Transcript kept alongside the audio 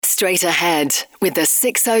straight ahead with the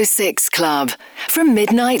 606 Club from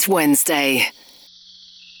Midnight Wednesday.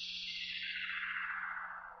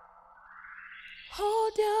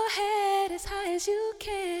 Hold your head as high as you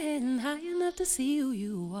can, high enough to see who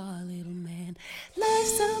you are, little man. Life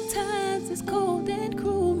sometimes is cold and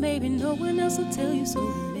cruel, maybe no one else will tell you, so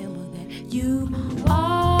remember that you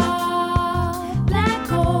are black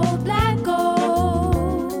gold, black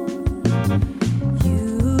gold.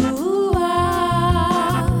 You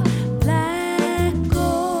are black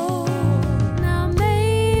gold. Now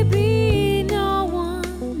maybe no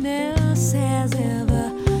one else has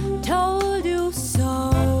ever told you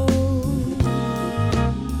so,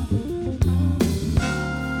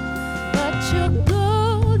 but you're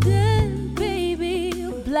golden, baby,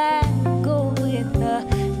 black gold with a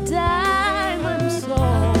diamond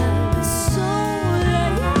soul.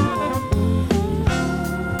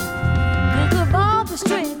 Think of all the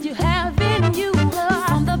strength you have in you,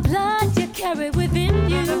 from the blood you carry within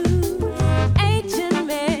you. Ancient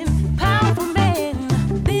men, powerful men,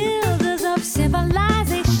 builders of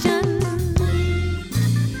civilization.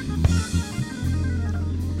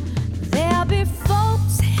 There'll be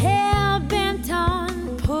folks hell-bent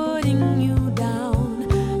on putting you down.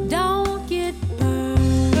 Don't get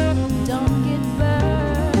burned, don't get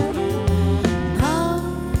burned. No,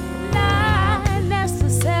 not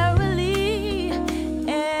necessarily.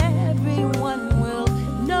 Everyone will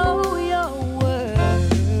know your worth.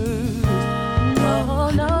 No,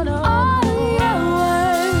 no, no. Oh, your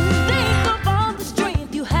worth. Think of all the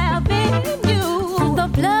strength you have in you, from the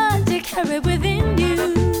blood you carry within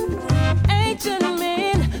you. Ancient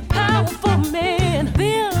men, powerful men,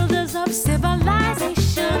 builders of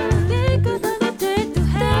civilization. Think of the strength you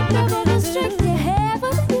have, think of the strength you have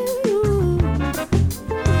within you.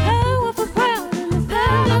 Powerful, proud, and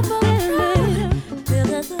powerful men,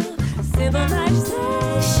 builders of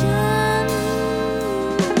civilization.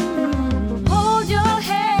 Hold your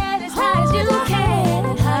head as high as you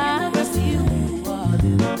can, high enough to see who you are.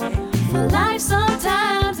 For life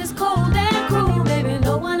sometimes is cold and cruel, baby,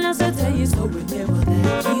 no one else will tell you, so remember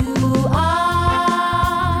that you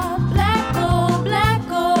are black gold, black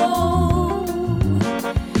gold.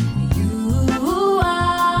 You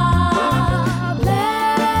are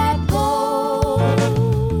black gold.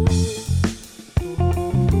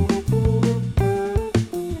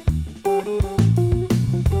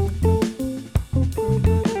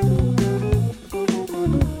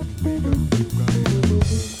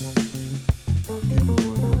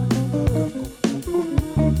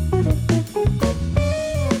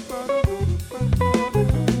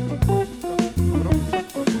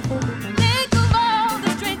 Think of all the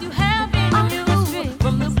strength you have in you,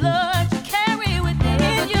 from the blood you carry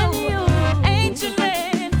within you. Ancient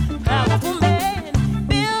men, powerful men,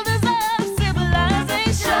 builders of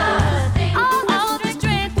civilization. All the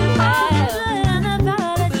strength you have, the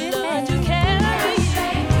blood you carry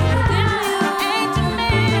within you. Ancient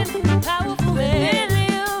men, powerful men,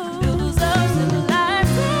 builders of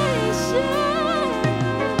civilization.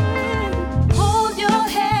 Hold your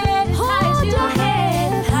head as high as you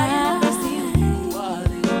can, high enough to see who you are,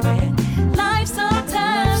 little man. Life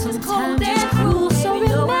sometimes is cold and cruel, so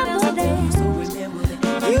remember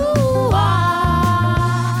that. You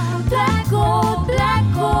are black gold, black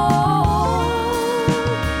gold.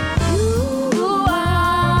 You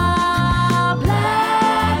are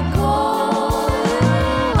black gold.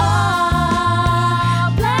 You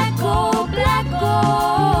are black gold, black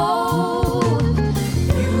gold.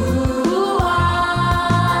 You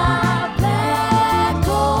are black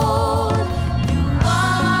gold. You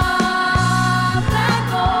are black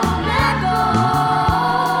gold, black gold.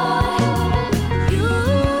 You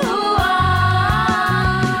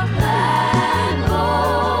are black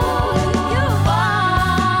gold. You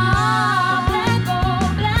are black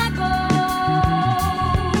gold, black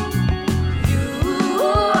gold. You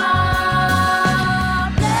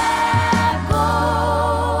are black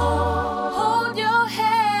gold. Hold your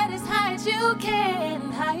head as high as you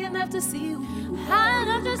can, high enough to see who you are. High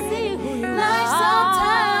enough to see who you are. Life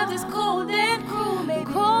sometimes is cold and cruel, maybe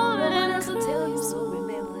colder than us will tell you, so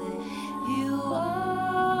remember that you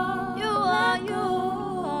are, you are, you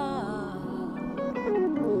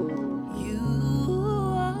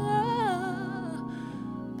are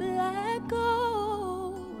black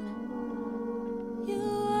gold. You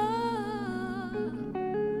are,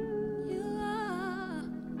 you are,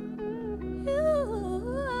 you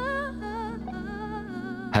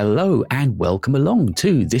are. Hello and welcome along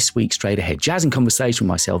to this week's Straight Ahead Jazz and Conversation with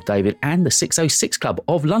myself, David, and the 606 Club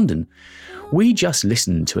of London. We just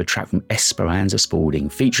listened to a track from Esperanza Spalding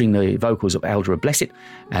featuring the vocals of Eldra Blessed,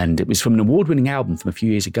 and it was from an award-winning album from a few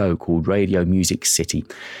years ago called Radio Music City.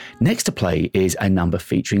 Next to play is a number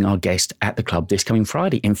featuring our guest at the club this coming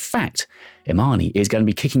Friday. In fact, Imani is going to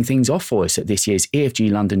be kicking things off for us at this year's EFG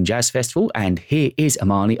London Jazz Festival, and here is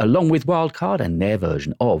Imani along with Wildcard and their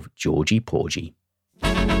version of Georgie Porgy.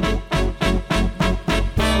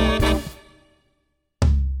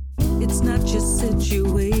 It's not just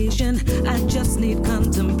situation, I just need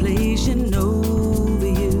contemplation over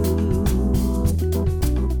you.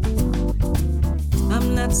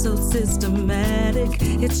 I'm not so systematic,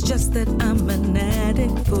 it's just that I'm an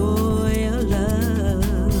addict for your love.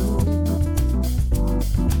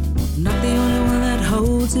 Not the only one that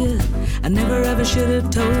holds it, I never ever should have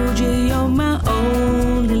told you you're my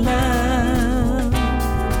only love.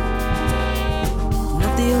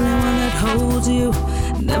 Not the only one that holds you,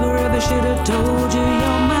 never ever should have told you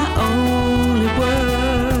you're my only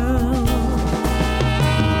world.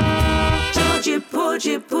 Georgie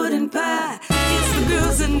Porgy pudding pie, kiss the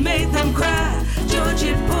girls and made them cry.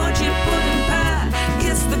 Georgie Porgy pudding pie,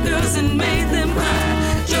 kiss the girls and made them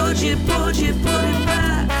cry. Georgie Porgy pudding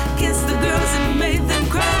pie, kiss the girls and made them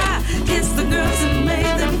cry. Kiss the girls and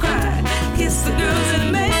made them cry. Kiss the girls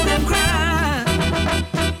and made them cry.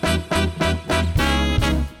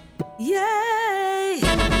 Yeah.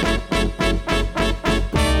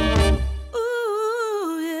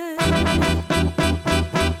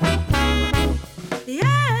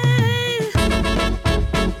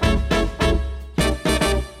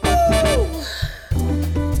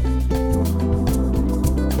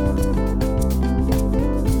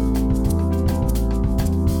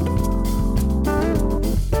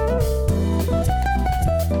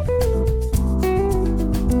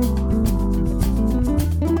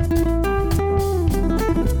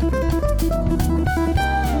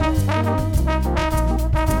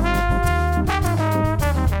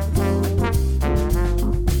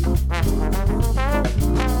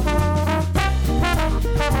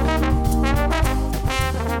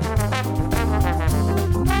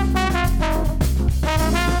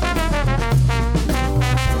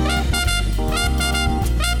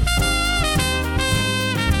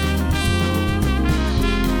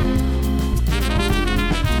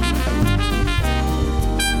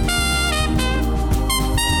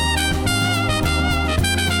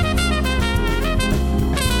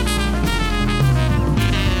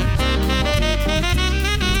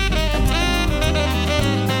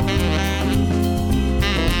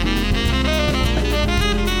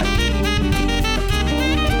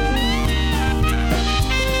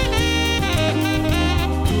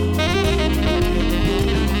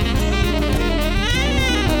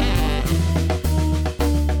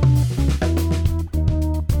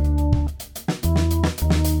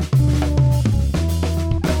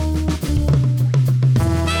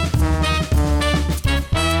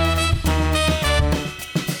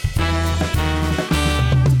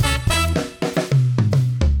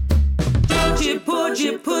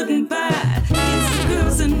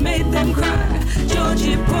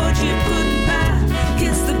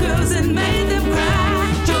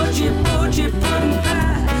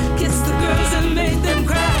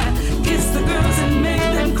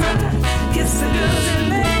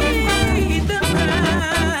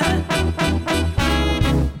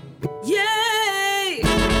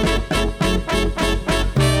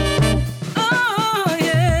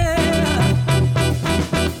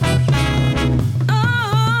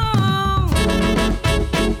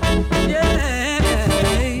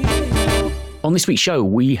 On this week's show,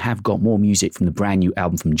 we have got more music from the brand new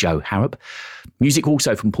album from Joe Harrop, music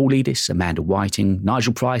also from Paul Edis, Amanda Whiting,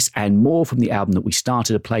 Nigel Price, and more from the album that we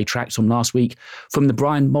started to play tracks from last week from the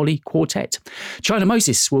Brian Molly Quartet. China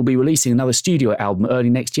Moses will be releasing another studio album early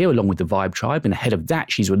next year along with the Vibe Tribe, and ahead of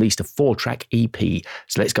that she's released a 4-track EP.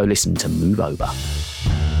 So let's go listen to Move Over.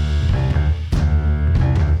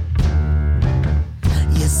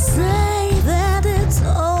 You say that it's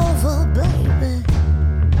over, baby.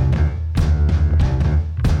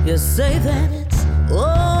 You say that it's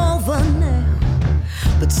over now,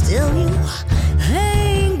 but still you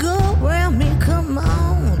hang around me. Come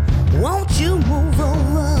on, won't you move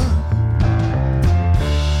over?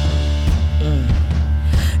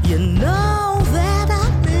 You know that I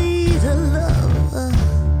need a lover.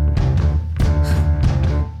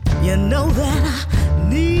 You know that I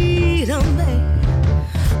need a man,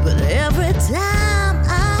 but every time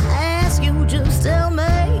I ask you just tell me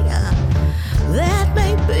that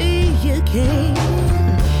maybe you can.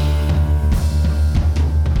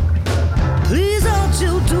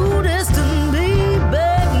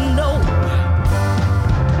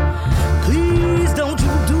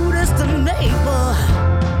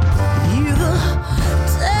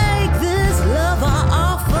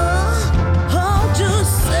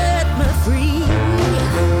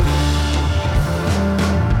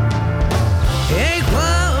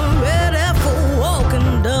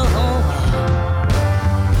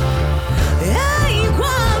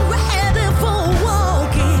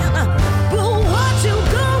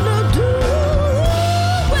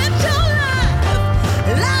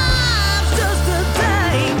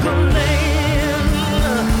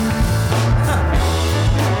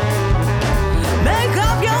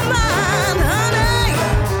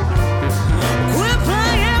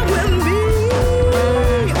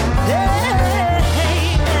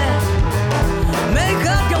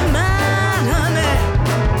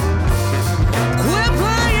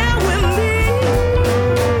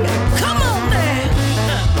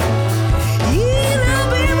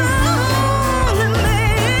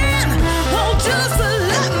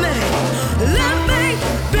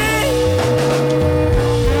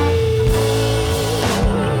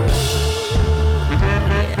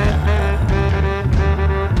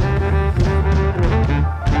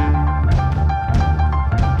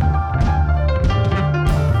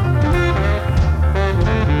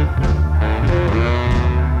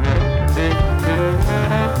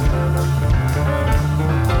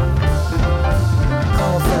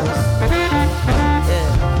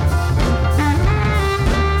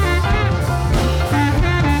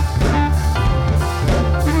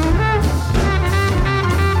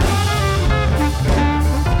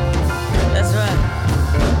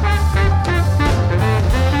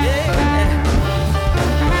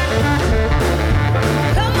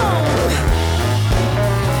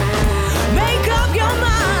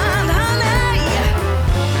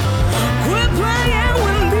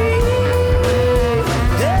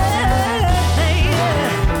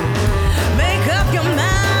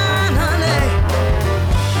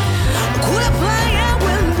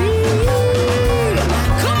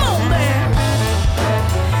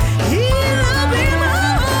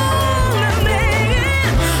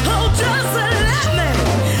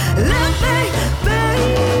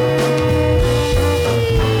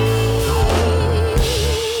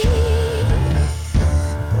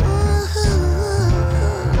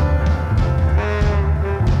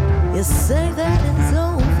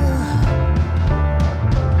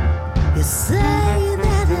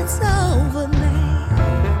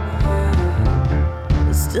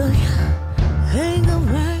 Still you hang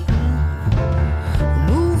around.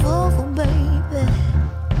 Move over, baby.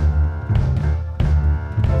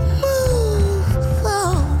 Move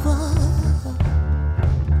over.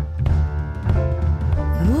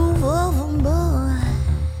 Move over, boy.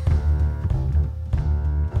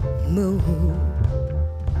 Move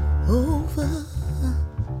over.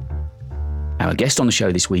 Our guest on the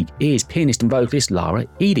show this week is pianist and vocalist Lara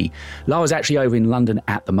Eadie. Lara's actually over in London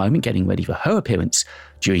at the moment, getting ready for her appearance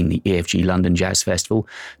during the EFG London Jazz Festival.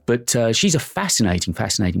 But she's a fascinating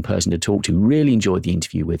person to talk to. Really enjoyed the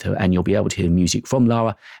interview with her, and you'll be able to hear music from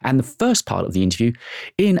Lara and the first part of the interview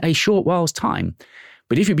in a short while's time.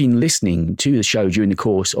 But if you've been listening to the show during the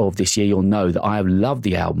course of this year, you'll know that I have loved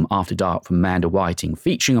the album After Dark from Amanda Whiting,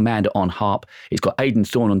 featuring Amanda on harp. It's got Aidan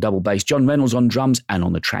Thorne on double bass, John Reynolds on drums, and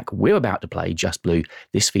on the track we're about to play, Just Blue,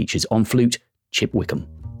 this features on flute, Chip Wickham.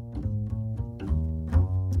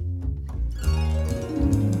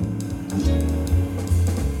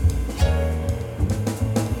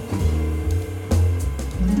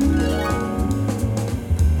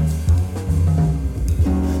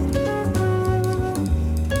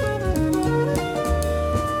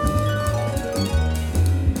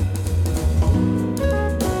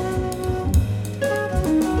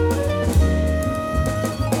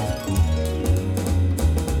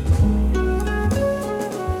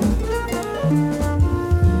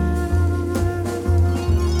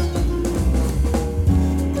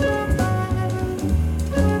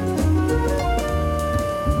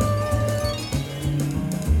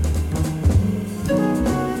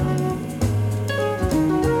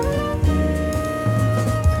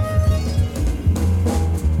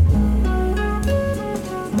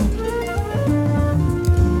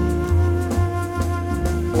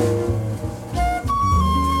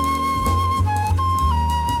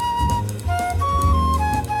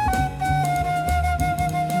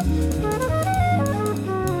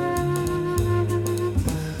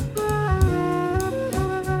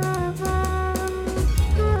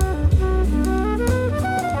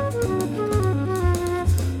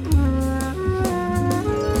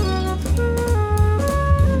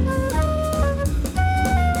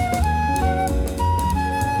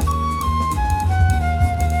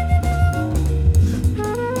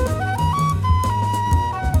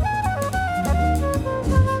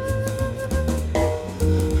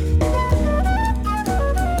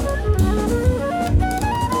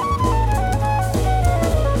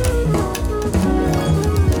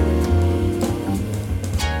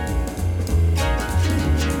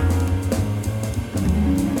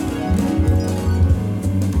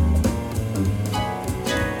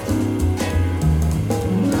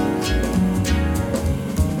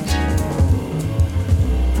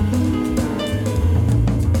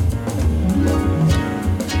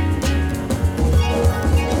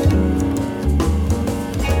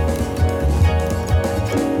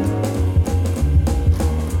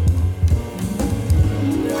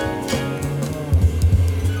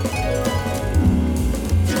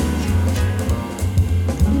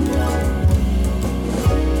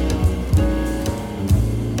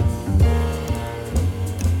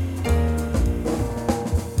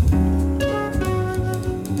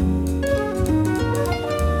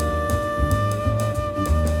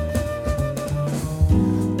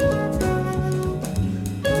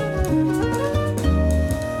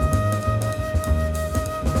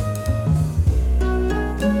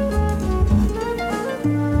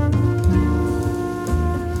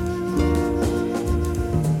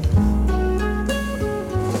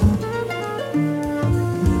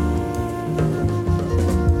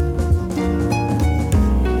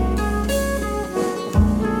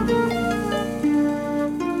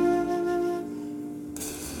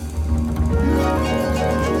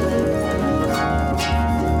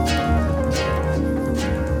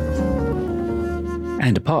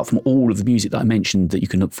 And apart from all of the music that I mentioned that you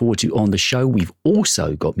can look forward to on the show, we've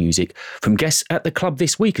also got music from guests at the club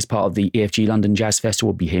this week as part of the EFG London Jazz Festival.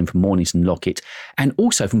 We'll be hearing from Mornington Lockett, and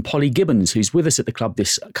also from Polly Gibbons, who's with us at the club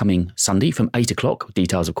this coming Sunday from 8 o'clock.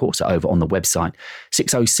 Details, of course, are over on the website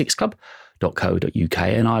 606club.co.uk.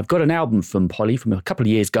 And I've got an album from Polly from a couple of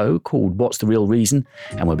years ago called What's the Real Reason?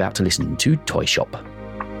 And we're about to listen to Toy Shop.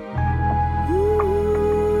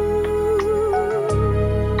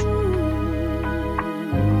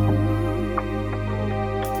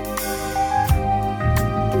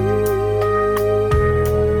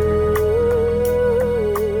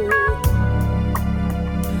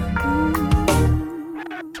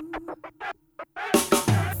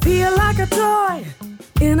 Feel like a toy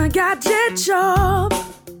in a gadget shop.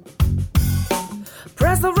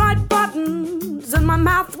 Press the right buttons and my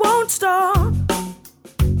mouth won't stop.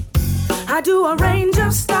 I do a range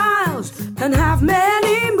of styles and have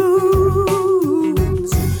many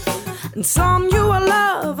moods. And some you will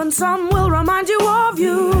love and some will remind you of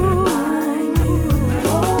you.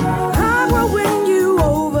 I will win you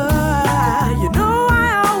over, you know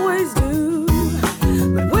I always do.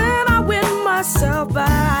 But when I win myself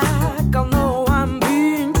back, I'll know I'm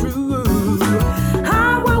being true.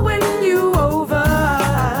 I will win you over,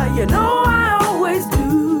 you know I always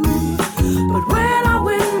do. But when I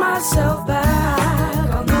win myself back,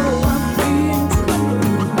 I'll know I'm being true.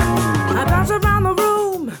 I bounce around the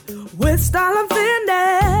room with style and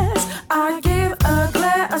finesse. I give a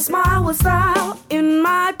glare, a smile with style in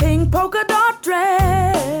my pink polka dot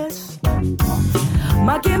dress.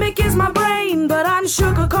 My gimmick is my brain, but I'm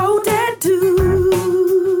sugar coated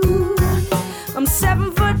too. I'm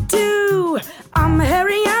 7'2", I'm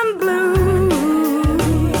hairy and blue.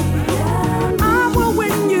 I will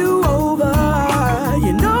win you over,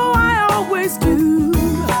 you know I always do.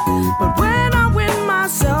 But when I win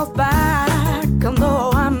myself back, I'll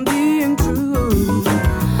know I'm being true.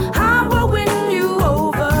 I will win you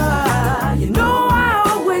over, you know I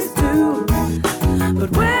always do. But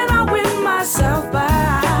when I win myself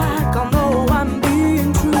back, I'll know I'm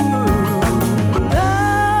being true.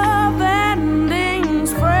 Love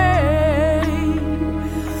endings fray,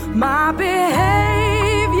 my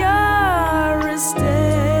behavior is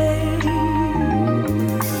stay.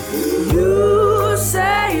 You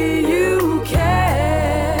say you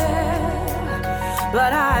care,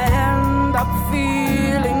 but I end up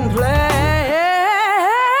feeling play.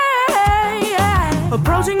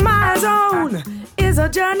 Approaching my zone is a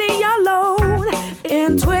journey alone.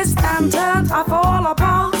 In twists and turns I fall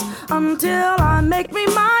apart until I make me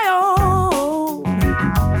my own.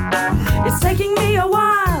 It's taking me a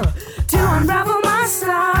while to unravel my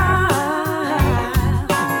style.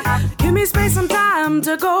 Give me space and time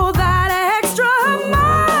to go that extra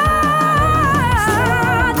mile.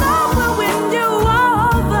 I will win you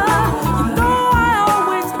over, you know I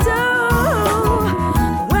always do.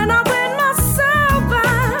 When I win myself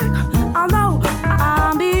back, I'll know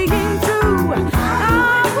I'm being true. I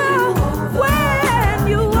will win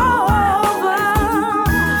you over.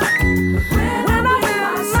 When I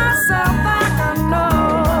win myself back, I know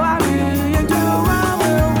I'm being true. I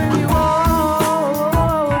will win you over.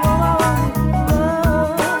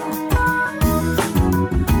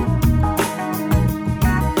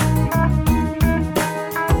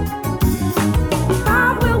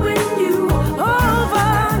 I will win you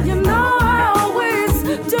over, you know I always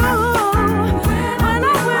do. When I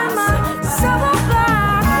win myself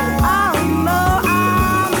back, I know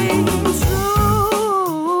I'm being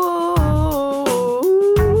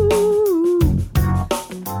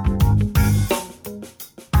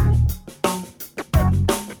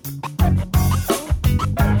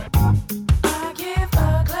I give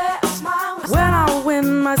a glare, a smile. When I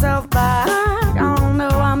win myself back, I know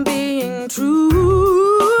I'm being true.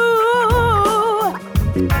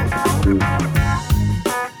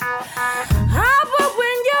 I will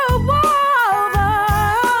win you over.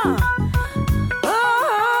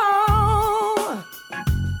 Oh.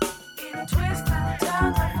 In twists and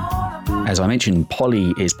turns I fall apart. As I mentioned,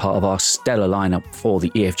 Polly is part of our stellar lineup for the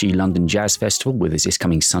EFG London Jazz Festival with us this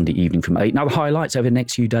coming Sunday evening from 8. And other highlights over the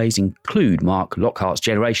next few days include Mark Lockhart's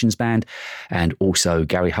Generations Band and also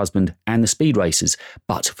Gary Husband and the Speed Racers.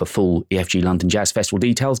 But for full EFG London Jazz Festival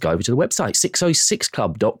details, go over to the website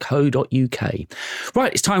 606club.co.uk.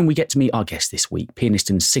 Right, it's time we get to meet our guest this week, pianist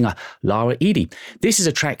and singer Lara Eady. This is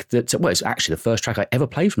a track that, well, it's actually the first track I ever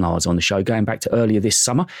played from Lara's on the show going back to earlier this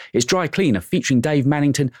summer. It's Dry Cleaner featuring Dave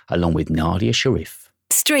Mannington along with Nadia Sharif.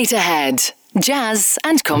 Straight ahead, jazz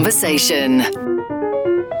and conversation.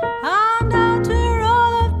 I'm down to a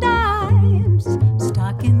roll of dimes,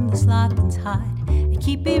 stuck in the slot that's hot. I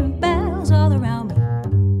keep hearing bells all around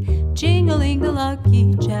me, jingling the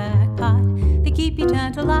lucky jackpot. They keep you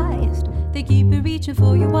tantalized, they keep you reaching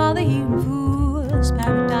for you while they're hearing fool's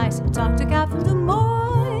paradise. I talked to God from the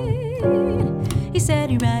morning, he said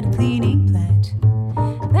he ran a cleaning plant.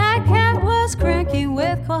 That cat was cranking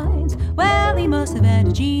with coins, well he must have had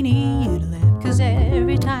a genie in a lamp, 'cause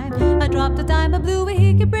every time I dropped a dime of blue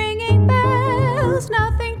he kept bringing bells,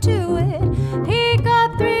 nothing to it. He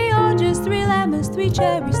got 3 oranges, 3 lemons, 3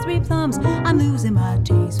 cherries, 3 plums. I'm losing my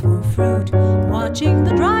taste for fruit, watching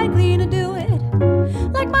the dry cleaner do it.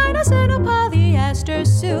 Like Midas in a polyester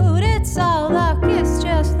suit, it's all luck, it's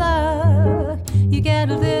just luck. You get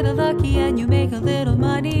a little lucky and you make a little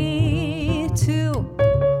money too.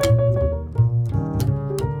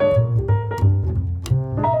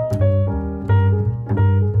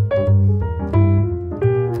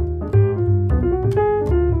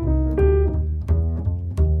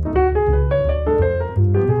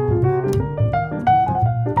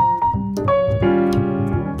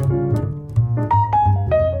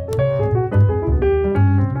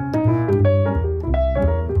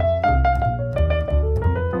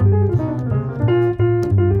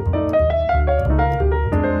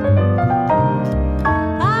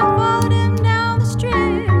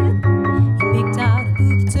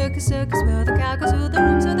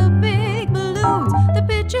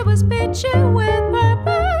 It was pitching with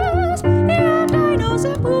purpose. He had dinos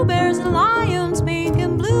and Pooh Bears and lions, pink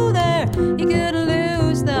and blue there. You couldn't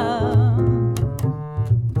lose them.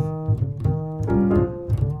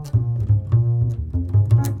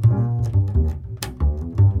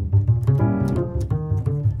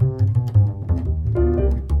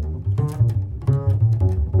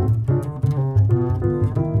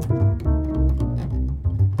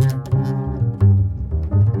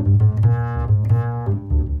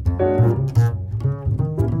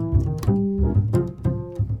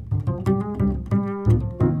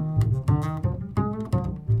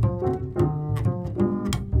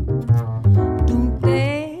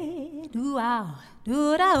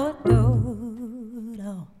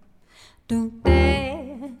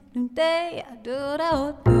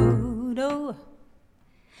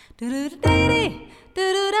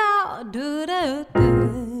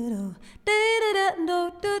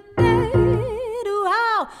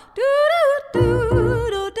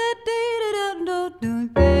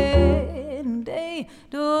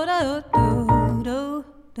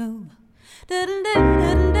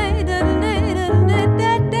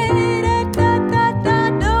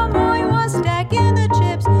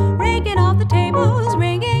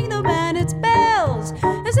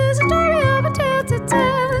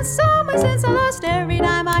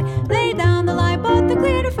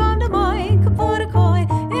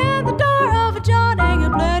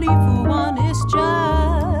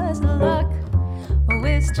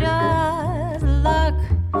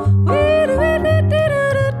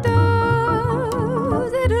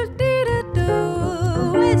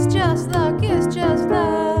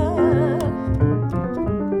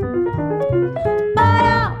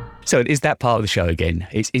 So it is that part of the show again.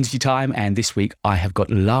 It's interview time, and this week I have got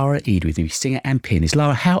Lara Eid with me, singer and pianist.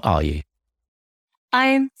 Lara, how are you?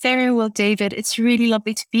 I'm very well, David. It's really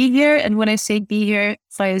lovely to be here. And when I say be here,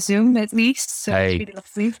 via Zoom at least. So hey, it's really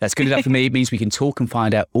lovely. That's good enough for me. It means we can talk and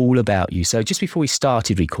find out all about you. So just before we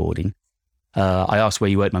started recording, I asked where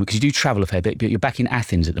you were at the moment, because you do travel a fair bit, but you're back in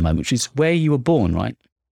Athens at the moment, which is where you were born, right?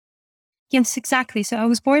 Yes, exactly. So I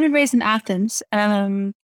was born and raised in Athens.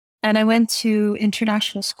 And I went to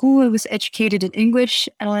international school. I was educated in English,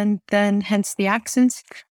 and then hence the accent.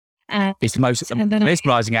 It's the most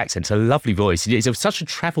mesmerising accent. It's a lovely voice. It's such a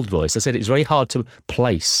travelled voice. I said it's very hard to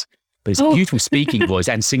place, but it's a beautiful speaking voice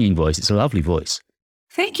and singing voice. It's a lovely voice.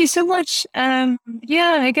 Thank you so much. Yeah,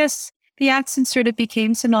 I guess the accent sort of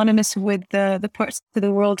became synonymous with the parts of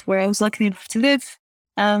the world where I was lucky enough to live.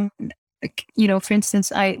 You know, for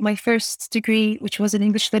instance, my first degree, which was in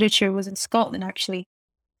English literature, was in Scotland, actually.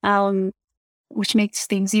 Which makes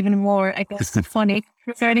things even more, I guess, funny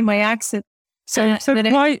regarding my accent. So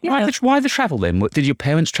why the travel then? Did your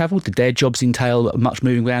parents travel? Did their jobs entail much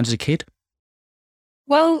moving around as a kid?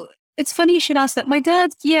 Well, it's funny you should ask that. My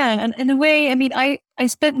dad, yeah, and in a way, I mean, I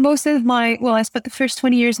spent I spent the first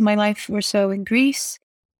 20 years of my life or so in Greece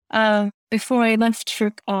before I left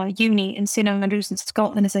for uni in St. Andrews in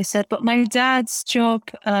Scotland, as I said. But my dad's job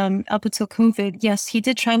up until COVID, yes, he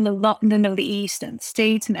did travel a lot in the Middle East and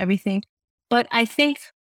States and everything. But I think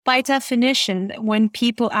by definition, when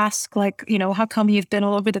people ask, like, you know, how come you've been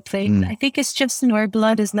all over the place? I think it's just in our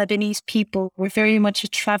blood as Lebanese people. We're very much a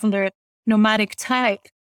traveler, nomadic type.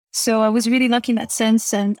 So I was really lucky in that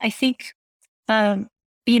sense. And I think,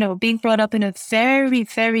 you know, being brought up in a very,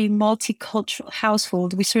 very multicultural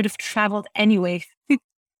household, we sort of traveled anyway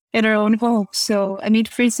in our own home. So, I mean,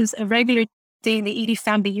 for instance, a regular day in the Eady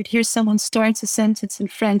family, you'd hear someone start a sentence in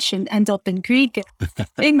French and end up in Greek, and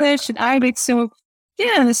English and Arabic. So,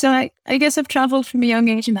 yeah, so I guess I've traveled from a young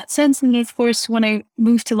age in that sense. And of course, when I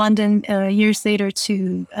moved to London years later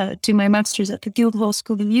to do my master's at the Guildhall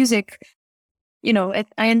School of Music, you know,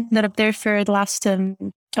 I ended up there for the last,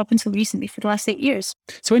 up until recently, for the last 8 years.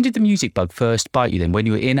 So when did the music bug first bite you then? When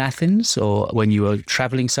you were in Athens or when you were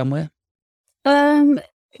travelling somewhere?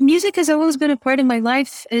 Music has always been a part of my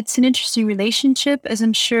life. It's an interesting relationship, as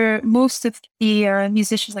I'm sure most of the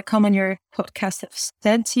musicians that come on your podcast have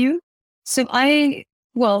said to you. So I,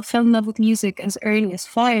 fell in love with music as early as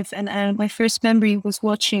 5. And my first memory was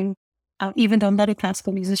watching, even though I'm not a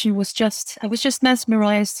classical musician, I was just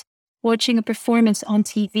mesmerized watching a performance on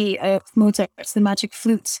TV of Mozart's The Magic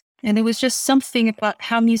Flute. And it was just something about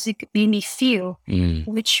how music made me feel,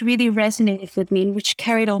 which really resonated with me and which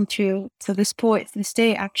carried on through to this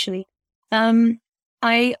day, actually.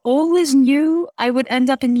 I always knew I would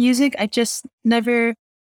end up in music. I just never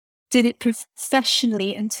did it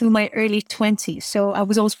professionally until my early 20s. So I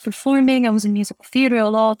was always performing. I was in musical theater a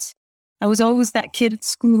lot. I was always that kid at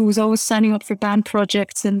school who was always signing up for band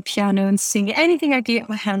projects and piano and singing, anything I could get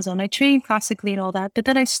my hands on. I trained classically and all that, but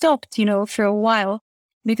then I stopped, you know, for a while.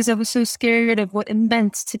 because I was so scared of what it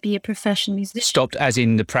meant to be a professional musician. Stopped as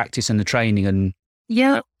in the practice and the training and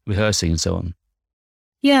Yeah. rehearsing and so on.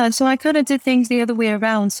 Yeah, so I kind of did things the other way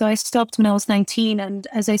around. So I stopped when I was 19. And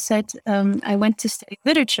as I said, I went to study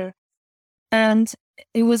literature. And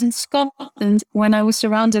it was in Scotland when I was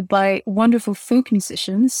surrounded by wonderful folk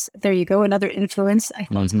musicians. There you go, another influence. I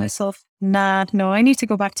thought to myself, no, I need to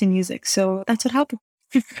go back to music. So that's what happened.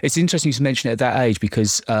 It's interesting to mention it at that age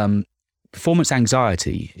because performance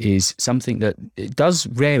anxiety is something that it does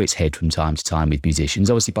rear its head from time to time with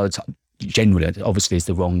musicians. Obviously, by the time, generally, obviously, it's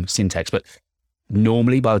the wrong syntax, but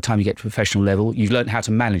normally, by the time you get to professional level, you've learned how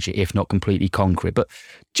to manage it, if not completely conquer it. But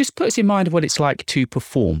just put us in mind of what it's like to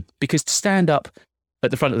perform, because to stand up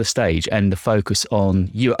at the front of the stage and the focus on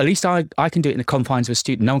you, at least I can do it in the confines of a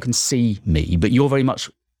student. No one can see me, but you're very much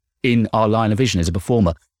in our line of vision as a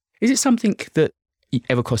performer. Is it something that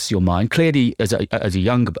ever crosses your mind? Clearly, as a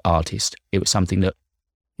younger artist, it was something that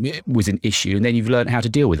was an issue, and then you've learned how to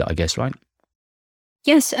deal with it, I guess, right?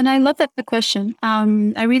 Yes, and I love that question.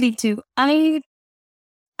 I really do.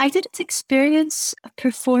 I didn't experience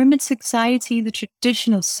performance anxiety in the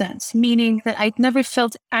traditional sense, meaning that I'd never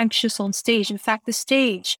felt anxious on stage. In fact, the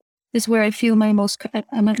stage is where I feel my most.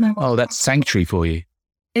 Oh, that's sanctuary for you.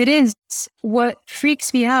 It is. What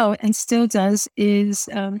freaks me out and still does is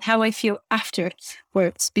how I feel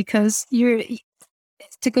afterwards, because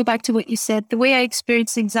to go back to what you said, the way I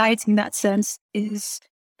experience anxiety in that sense is,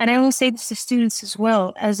 and I will say this to students as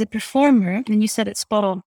well, as a performer, and you said it spot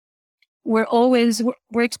on, we're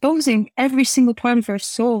exposing every single part of our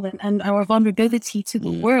soul and our vulnerability to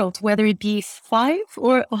the world, whether it be 5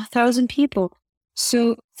 or 1,000 people.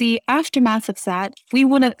 So the aftermath of that, we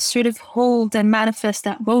want to sort of hold and manifest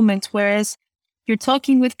that moment, whereas you're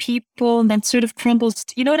talking with people and then sort of crumbles,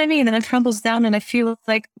 you know what I mean? And then it crumbles down and I feel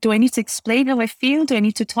like, do I need to explain how I feel? Do I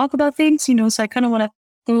need to talk about things? So I kind of want to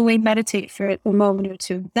go away and meditate for a moment or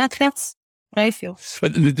two. That's what I feel.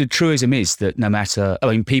 But the truism is that no matter,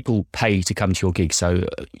 people pay to come to your gig, so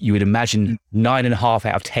you would imagine 9.5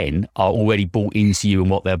 out of 10 are already bought into you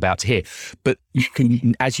and what they're about to hear. But you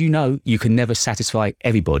can, as you know, you can never satisfy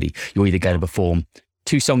everybody. You're either going to perform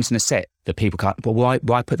 2 songs in a set that people can't, well,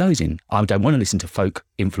 why put those in? I don't want to listen to folk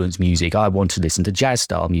influenced music. I want to listen to jazz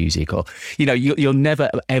style music, or, you're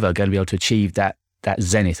never, ever going to be able to achieve that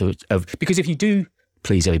zenith of, because if you do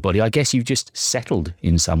please everybody, I guess you've just settled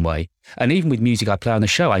in some way. And even with music I play on the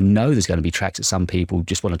show, I know there's going to be tracks that some people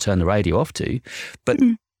just want to turn the radio off to. But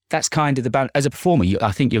that's kind of the balance. As a performer,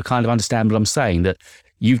 I think you'll kind of understand what I'm saying, that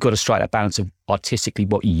you've got to strike that balance of artistically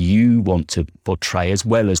what you want to portray as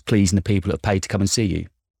well as pleasing the people that have paid to come and see you.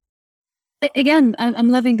 Again, I'm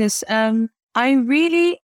loving this. I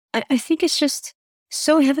think it's just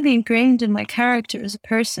so heavily ingrained in my character as a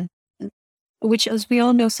person, which, as we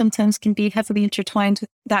all know, sometimes can be heavily intertwined with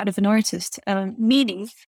that of an artist. Meaning,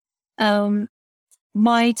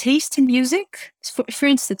 my taste in music, for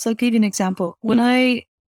instance, I'll give you an example. The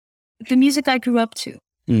music I grew up to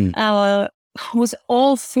was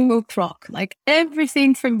all folk rock. Like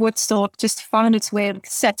everything from Woodstock just found its way on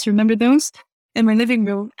cassettes. Remember those? In my living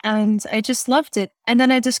room. And I just loved it. And then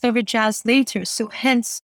I discovered jazz later. So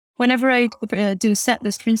hence, whenever I do a set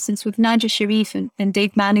list, for instance, with Nadia Sharif and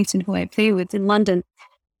Dave Mannington, who I play with in London,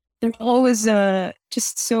 they're always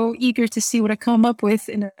just so eager to see what I come up with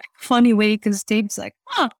in a funny way, because Dave's like,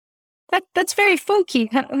 that's very folky.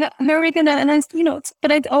 How are we gonna? And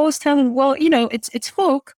but I'd always tell him, well, it's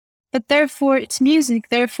folk, but therefore it's music.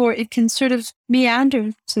 Therefore, it can sort of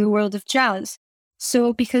meander to the world of jazz.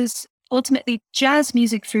 So because ultimately, jazz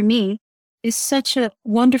music for me is such a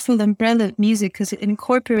wonderful umbrella of music because it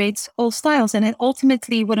incorporates all styles. And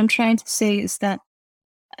ultimately, what I'm trying to say is that,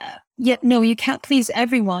 you can't please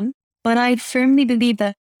everyone. But I firmly believe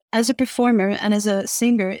that as a performer and as a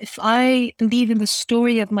singer, if I believe in the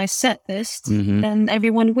story of my set list, then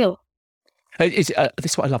everyone will. This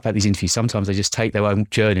is what I love about these interviews. Sometimes they just take their own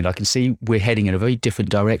journey. And I can see we're heading in a very different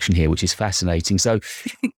direction here, which is fascinating. So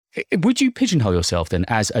would you pigeonhole yourself then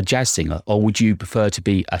as a jazz singer, or would you prefer to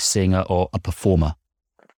be a singer or a performer?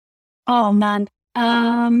 Oh, man.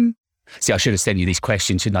 See, I should have sent you these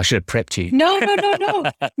questions, shouldn't I? I should have prepped you. No.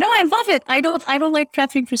 No, I love it. I don't like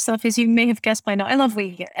prepping for stuff, as you may have guessed by now. I love what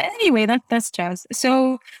you get. Anyway, that's jazz.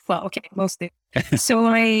 So, well, okay, mostly.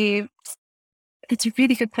 So it's a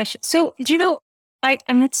really good question. So,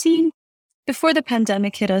 I'm not seeing, before the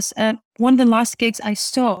pandemic hit us, one of the last gigs I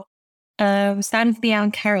saw was that of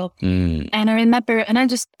Leanne Carroll. And I remember, and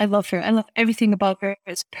I love her. I love everything about her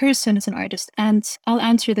as a person, as an artist. And I'll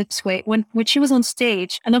answer this way. When she was on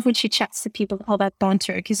stage, I love when she chats to people, all that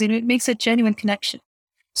banter, because it makes a genuine connection.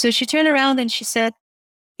 So she turned around and she said,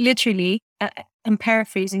 literally, I'm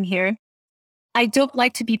paraphrasing here. I don't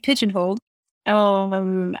like to be pigeonholed.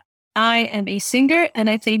 I am a singer and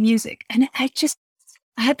I play music. And I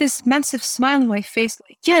had this massive smile on my face.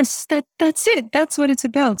 Like, yes, that's it. That's what it's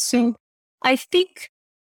about. So I think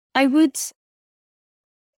I would,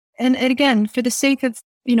 and again, for the sake of,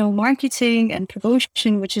 marketing and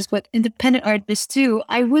promotion, which is what independent artists do,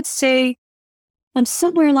 I would say I'm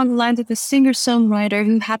somewhere along the lines of a singer-songwriter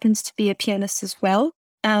who happens to be a pianist as well,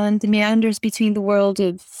 and meanders between the world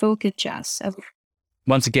of folk and jazz.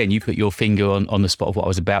 Once again, you put your finger on the spot of what I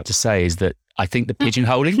was about to say, is that I think the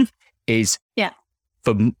pigeonholing is,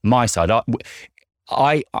 from my side,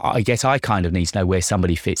 I guess I kind of need to know where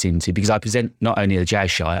somebody fits into, because I present not only the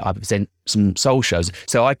Jazz Show, I present some soul shows.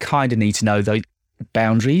 So I kind of need to know those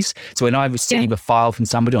boundaries. So when I receive a file from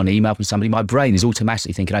somebody or an email from somebody, my brain is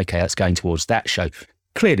automatically thinking, okay, that's going towards that show.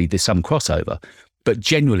 Clearly, there's some crossover. But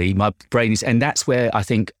generally, my brain is, and that's where I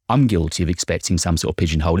think I'm guilty of expecting some sort of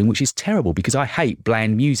pigeonholing, which is terrible because I hate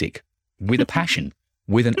bland music with a passion,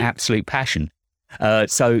 with an absolute passion.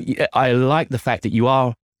 So I like the fact that you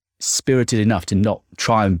are spirited enough to not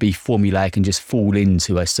try and be formulaic and just fall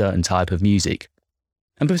into a certain type of music.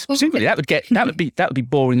 And presumably that would be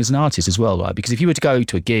boring as an artist as well, right? Because if you were to go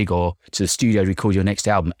to a gig or to the studio to record your next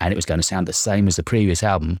album and it was going to sound the same as the previous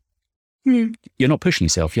album, you're not pushing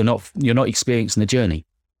yourself. You're not experiencing the journey.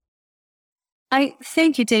 I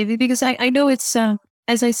thank you, David, because I know it's,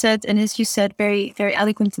 as I said, and as you said very, very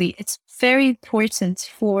eloquently, it's very important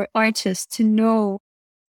for artists to know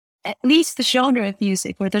at least the genre of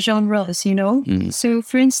music or the genres, So,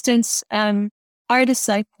 for instance, artists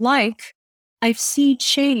I've seen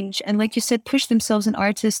change and, like you said, push themselves an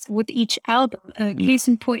artist with each album. Case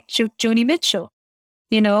in point, Joni Mitchell.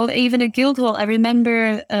 Even at Guildhall, I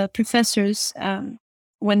remember professors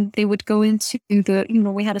when they would go into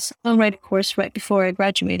we had a songwriting course right before I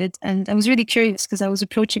graduated, and I was really curious because I was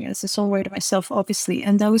approaching it as a songwriter myself, obviously,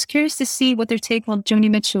 and I was curious to see what their take on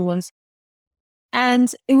Joni Mitchell was.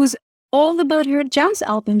 And it was all about her jazz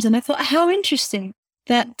albums, and I thought, how interesting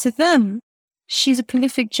that to them, she's a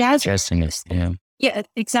prolific jazz singer. Yeah. Yeah,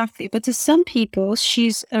 exactly. But to some people,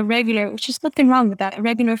 she's a regular, which is nothing wrong with that, a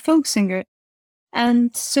regular folk singer.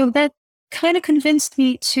 And so that kind of convinced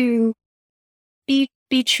me to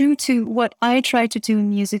be true to what I try to do in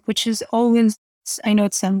music, which is always, I know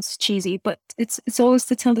it sounds cheesy, but it's always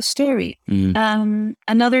to tell the story.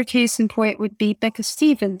 Another case in point would be Becca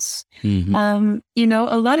Stevens. A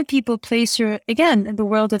lot of people place her, again, in the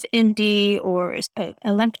world of indie or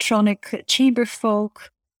electronic chamber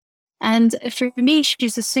folk. And for me,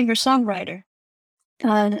 she's a singer-songwriter.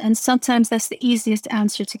 And sometimes that's the easiest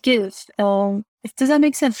answer to give. Does that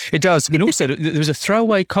make sense? It does. And also, there was a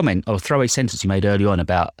throwaway comment or throwaway sentence you made early on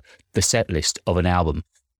about the set list of an album.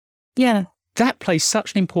 Yeah. That plays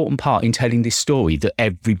such an important part in telling this story that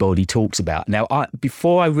everybody talks about. Now,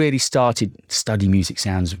 before I really started studying music,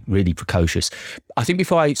 sounds really precocious. I think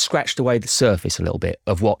before I scratched away the surface a little bit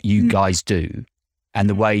of what you guys do and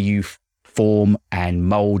the way you form and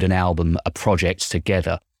mould an album, a project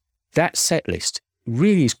together, that set list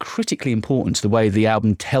really is critically important to the way the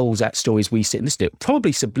album tells that story as we sit and listen to it,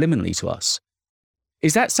 probably subliminally to us.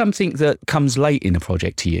 Is that something that comes late in a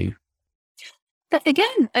project to you?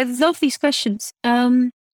 Again, I love these questions.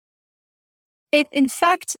 In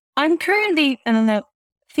fact, I'm currently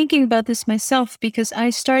thinking about this myself because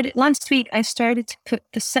last week I started to put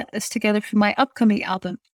the set list together for my upcoming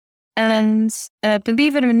album. And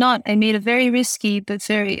believe it or not, I made a very risky, but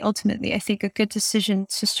very ultimately, I think, a good decision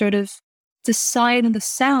to sort of decide on the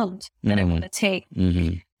sound that I want to take.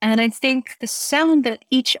 And I think the sound that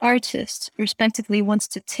each artist respectively wants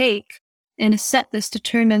to take in a set list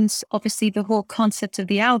determines obviously the whole concept of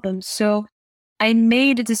the album. So I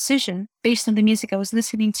made a decision based on the music I was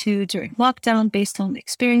listening to during lockdown, based on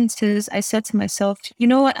experiences. I said to myself, you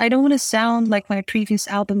know what? I don't want to sound like my previous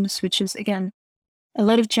albums, which is, again, a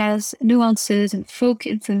lot of jazz nuances and folk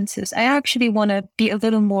influences. I actually want to be a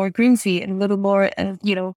little more groovy and a little more,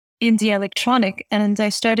 indie electronic. And I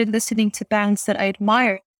started listening to bands that I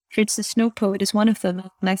admire. For instance, Snow Poet is one of them.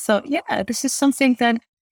 And I thought, yeah, this is something that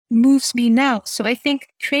moves me now. So I think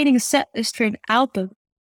creating a set list for an album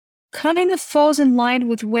kind of falls in line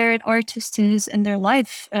with where an artist is in their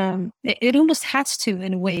life. It almost has to,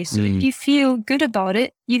 in a way. So if you feel good about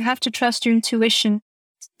it, you have to trust your intuition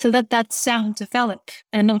to let that sound develop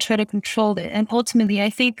and not try to control it. And ultimately, I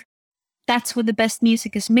think that's when the best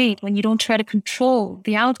music is made, when you don't try to control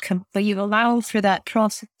the outcome, but you allow for that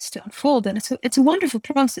process to unfold. And it's a wonderful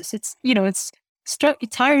process. It's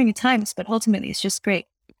tiring at times, but ultimately it's just great.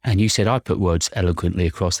 And you said I put words eloquently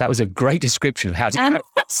across. That was a great description of how to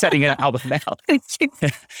setting an album out.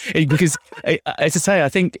 Because, as I say, I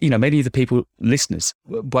think, many of the people, listeners,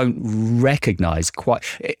 won't recognise quite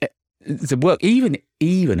the work, even,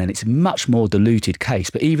 and it's a much more diluted case,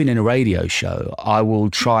 but even in a radio show, I will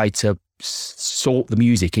try to sort the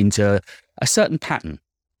music into a certain pattern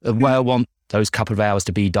of where I want those couple of hours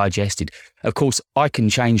to be digested. Of course, I can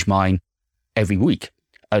change mine every week.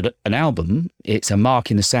 An album, it's a mark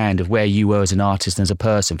in the sand of where you were as an artist and as a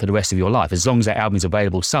person for the rest of your life. As long as that album is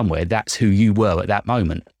available somewhere, that's who you were at that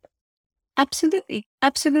moment. Absolutely.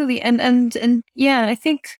 And yeah, I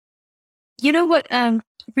think, what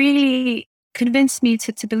really convinced me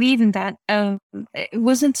to believe in that, it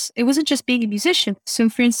wasn't just being a musician. So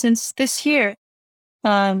for instance, this year,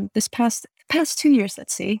 this past 2 years,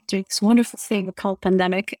 let's say, during this wonderful thing called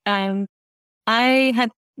pandemic, I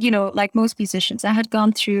had, like most musicians, I had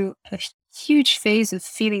gone through a huge phase of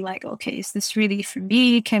feeling like, okay, is this really for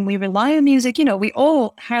me? Can we rely on music? We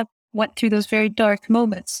all went through those very dark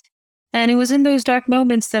moments. And it was in those dark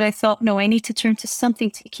moments that I thought, no, I need to turn to something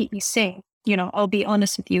to keep me sane. I'll be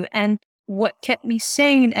honest with you. And what kept me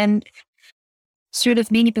sane and sort of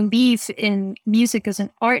made me believe in music as an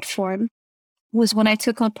art form was when I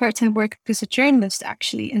took on part-time work as a journalist,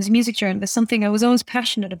 actually, as a music journalist, something I was always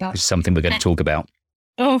passionate about. It's something we're going to talk about.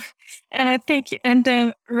 Oh, thank you.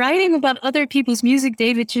 And writing about other people's music,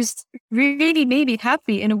 David, just really made me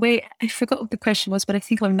happy in a way. I forgot what the question was, but I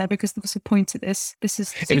think I remember because there was a point to this.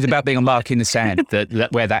 It was about being a mark in the sand,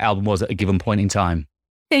 where that album was at a given point in time.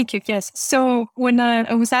 Thank you. Yes. So when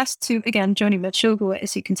I was asked to, again, Joni Mitchell,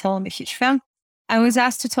 as you can tell, I'm a huge fan. I was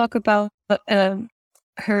asked to talk about her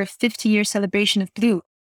 50-year celebration of Blue.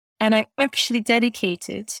 And I actually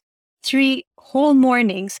dedicated 3 whole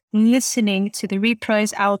mornings listening to the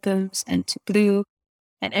reprise albums and to Blue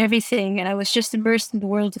and everything. And I was just immersed in the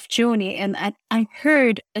world of Joni. And I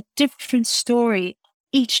heard a different story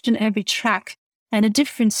each and every track and a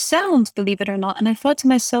different sound, believe it or not. And I thought to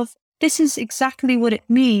myself, this is exactly what it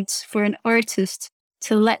means for an artist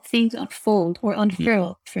to let things unfold or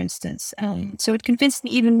unfurl, for instance. So it convinced me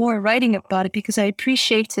even more writing about it because I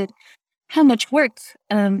appreciated how much work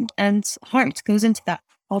and heart goes into that.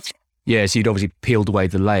 Yeah, so you'd obviously peeled away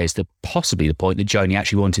the layers to possibly the point that Joni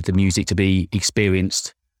actually wanted the music to be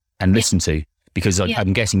experienced and listened to, because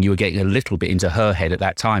I'm guessing you were getting a little bit into her head at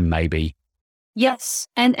that time, maybe. Yes,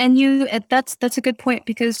 and that's a good point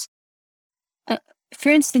because, for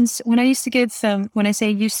instance, when I used to give, when I say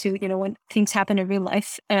used to, when things happen in real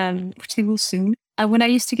life, which they will soon, when I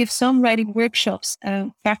used to give songwriting workshops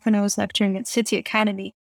back when I was lecturing at City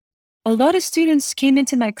Academy, a lot of students came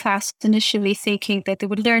into my class initially thinking that they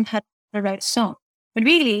would learn how to write a song. But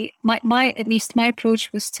really, at least my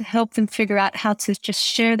approach was to help them figure out how to just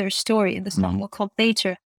share their story in the song we'll call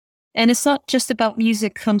later. And it's not just about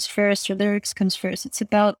music comes first or lyrics comes first. It's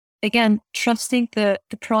about, again, trusting the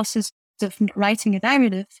process of writing a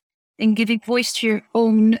narrative and giving voice to your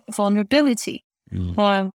own vulnerability.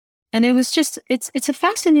 And it was just, it's a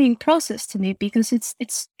fascinating process to me because it's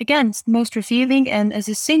the most revealing. And as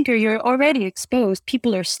a singer, you're already exposed.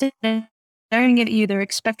 People are staring at you. They're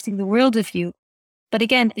expecting the world of you. But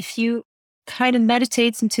again, if you kind of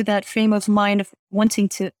meditate into that frame of mind of wanting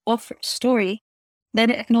to offer a story, then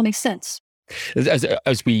it can all make sense.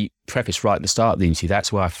 As we preface right at the start of the interview,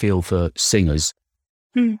 that's where I feel for singers.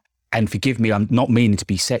 And forgive me, I'm not meaning to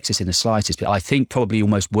be sexist in the slightest, but I think probably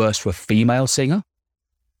almost worse for a female singer,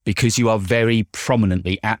 because you are very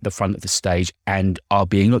prominently at the front of the stage and are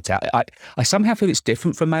being looked at. I somehow feel it's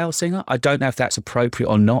different for a male singer. I don't know if that's appropriate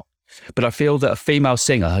or not, but I feel that a female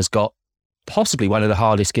singer has got possibly one of the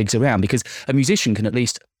hardest gigs around, because a musician can at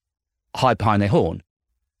least hide behind their horn.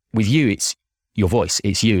 With you, it's your voice.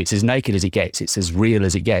 It's you. It's as naked as it gets. It's as real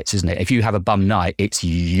as it gets, isn't it? If you have a bum night, it's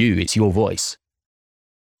you. It's your voice.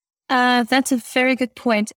 That's a very good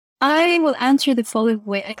point. I will answer the following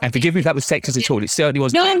way. And forgive me if that was sexist at all. It certainly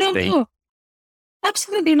wasn't. No.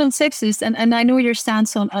 Absolutely not sexist. And I know your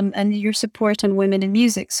stance on and your support on women in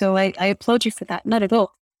music. So I applaud you for that. Not at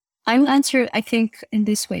all. I will answer, I think, in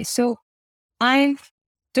this way. So I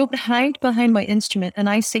don't hide behind my instrument. And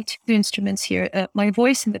I say 2 instruments here, my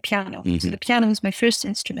voice and the piano. So the piano is my first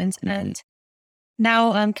instrument. And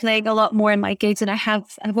now I'm playing a lot more in my gigs. And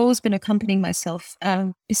I've always been accompanying myself,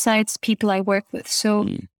 besides people I work with. So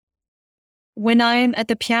when I'm at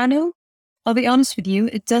the piano, I'll be honest with you,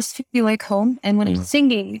 it does feel like home. And when I'm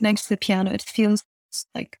singing next to the piano, it feels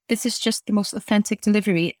like this is just the most authentic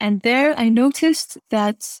delivery. And there I noticed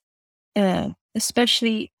that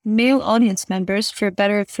especially male audience members, for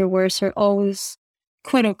better or for worse, are always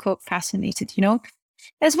quote unquote fascinated,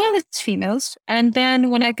 as well as females. And then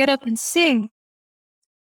when I get up and sing,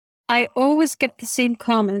 I always get the same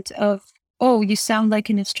comment of, "Oh, you sound like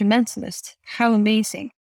an instrumentalist. How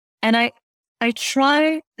amazing." And I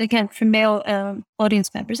try, again, for male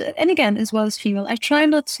audience members, and again, as well as female, I try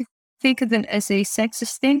not to think of it as a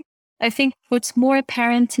sexist thing. I think what's more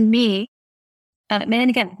apparent to me, and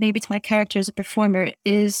again, maybe to my character as a performer,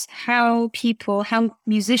 is how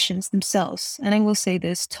musicians themselves, and I will say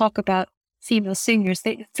this, talk about female singers.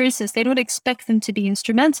 For instance, they don't expect them to be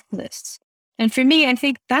instrumentalists. And for me, I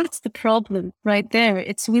think that's the problem right there.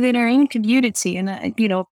 It's within our own community. And,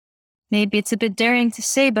 maybe it's a bit daring to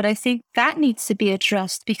say, but I think that needs to be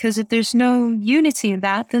addressed, because if there's no unity in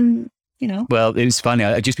that, then, Well, it was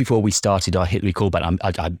funny. Just before we started our hit record button,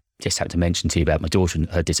 I just had to mention to you about my daughter and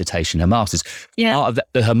her dissertation, her master's. Yeah. Part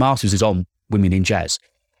of her master's is on women in jazz.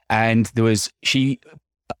 And she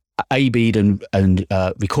AB'd and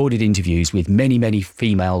recorded interviews with many, many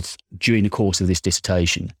females during the course of this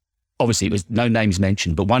dissertation. Obviously, it was no names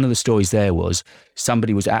mentioned, but one of the stories there was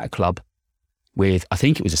somebody was at a club with, I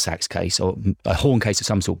think it was a sax case or a horn case of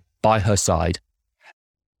some sort by her side.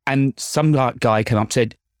 And some guy came up and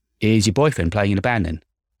said, "Is your boyfriend playing in a band then?"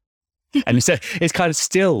 And it's kind of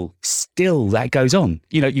still that goes on.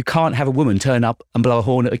 You can't have a woman turn up and blow a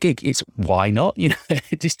horn at a gig. It's why not?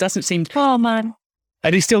 It just doesn't seem. Oh, man.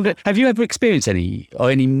 And it's still good. Have you ever experienced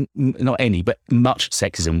not any, but much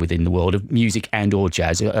sexism within the world of music and or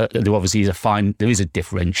jazz? There obviously there is a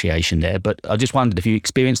differentiation there, but I just wondered if you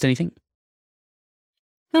experienced anything.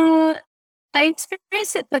 I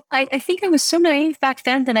experienced it, but I think I was so naive back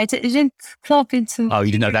then that I didn't clock into. Oh,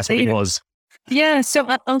 you didn't know that's what it was? Yeah, so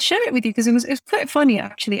I'll share it with you because it was quite funny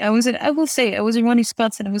actually. I was in Ronnie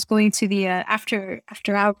Scott's and I was going to the after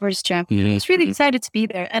hours jam. Yeah. I was really excited to be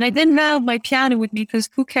there, and I didn't have my piano with me because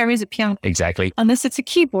who carries a piano? Exactly. Unless it's a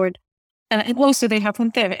keyboard. And also they have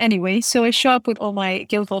one there anyway. So I show up with all my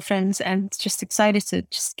Guildhall friends and just excited to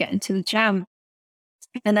just get into the jam.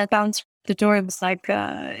 And I bounced the door and was like,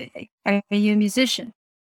 "Are you a musician?"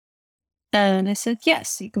 And I said,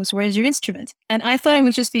 "Yes." He goes, "Where's your instrument?" And I thought I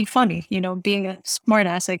was just being funny, being a smart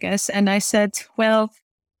ass, I guess. And I said, "Well,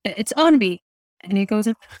 it's on me." And he goes,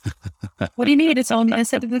 "What do you mean it's on me?" I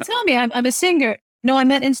said, "Well, tell me, I'm a singer." "No, I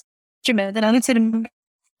meant instrument." And I looked at him,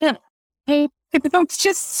 "Hey, it's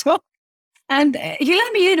just so." And he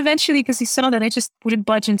let me in eventually because he saw that I just wouldn't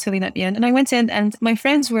budge until he let me in. And I went in and my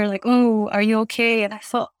friends were like, "Oh, are you okay?" And I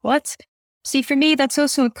thought, what? See, for me, that's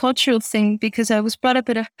also a cultural thing because I was brought up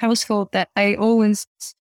in a household that I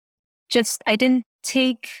didn't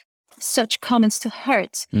take such comments to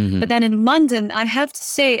heart. Mm-hmm. But then in London, I have to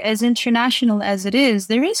say, as international as it is,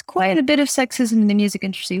 there is quite a bit of sexism in the music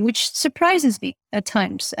industry, which surprises me at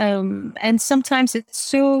times. And sometimes it's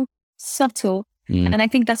so subtle. Mm. And I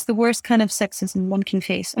think that's the worst kind of sexism one can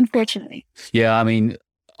face, unfortunately. Yeah, I mean,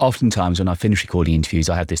 oftentimes when I finish recording interviews,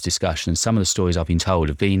 I have this discussion, and some of the stories I've been told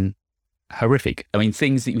have been horrific. I mean,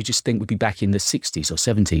 things that you would just think would be back in the 60s or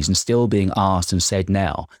 70s and still being asked and said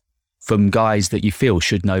now from guys that you feel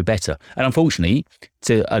should know better. And unfortunately,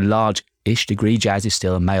 to a large-ish degree, jazz is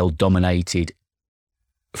still a male-dominated,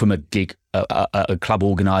 from a gig, a club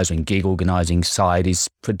organiser and gig organising side is,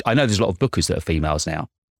 I know there's a lot of bookers that are females now,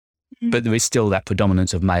 but there is still that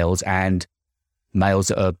predominance of males and males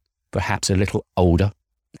that are perhaps a little older.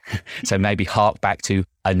 So maybe hark back to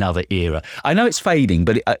another era. I know it's fading,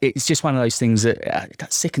 but it's just one of those things that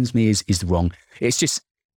sickens me is wrong. It's just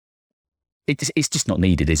not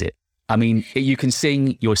needed, is it? I mean, you can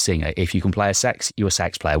sing, you're a singer. If you can play a sax, you're a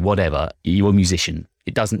sax player. Whatever, you're a musician.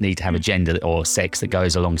 It doesn't need to have a gender or sex that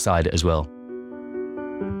goes alongside it as well.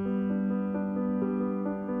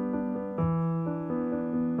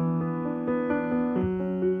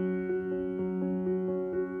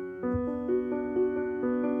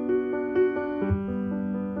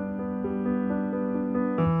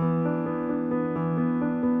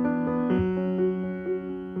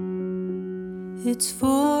 It's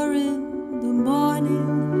 4 in the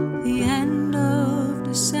morning, the end of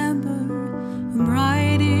December. I'm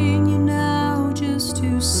writing you now just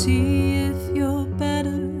to see if you're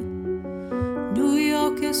better. New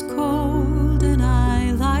York is cold and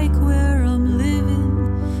I like where I'm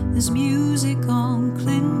living. There's music on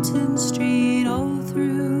Clinton Street all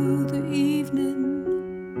through the evening.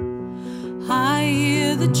 I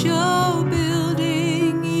hear the Joe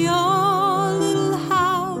building your little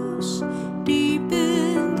house deep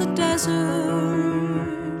in the desert.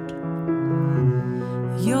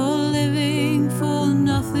 You're living for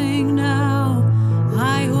nothing now.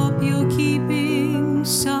 I hope you're keeping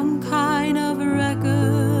some kind of a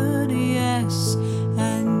record, yes.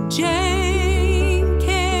 And Jane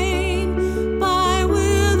came by with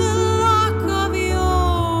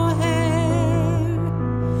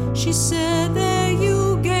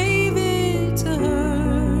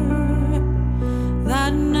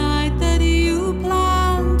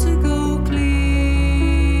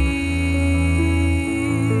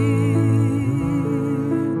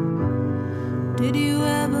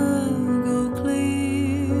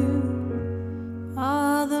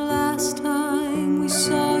last time we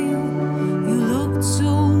saw you, you looked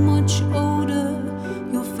so much older.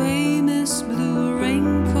 Your famous blue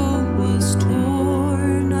raincoat was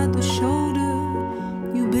torn at the shoulder.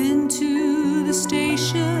 You've been to the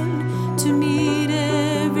station to meet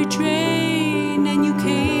every train, and you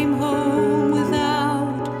came home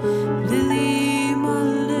without Lily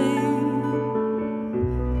Marley.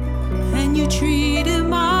 And you treated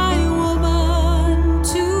my woman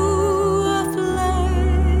to a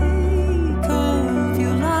flake of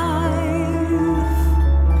your life.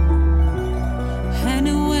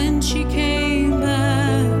 And when she came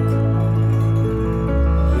back,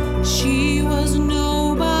 she was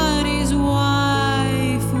nobody's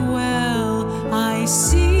wife. Well, I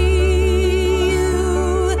see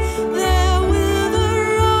you there with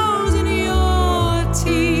a rose in your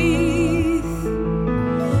teeth.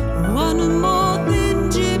 One more than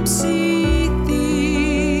gypsy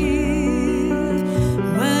thief.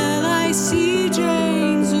 Well, I see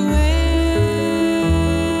Jane's wake.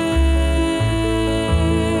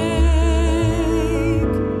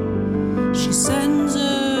 She sends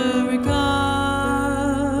her regards.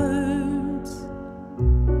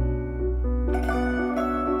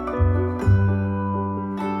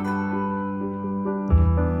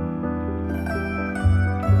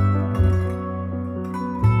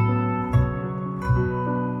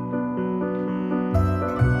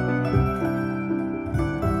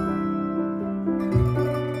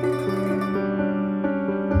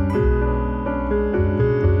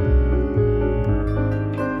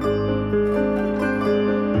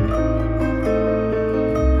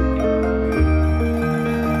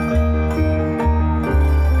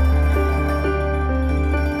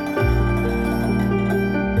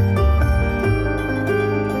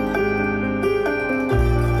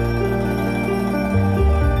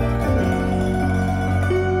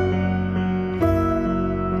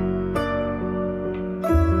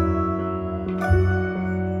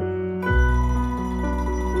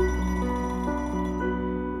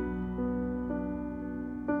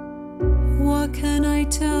 What can I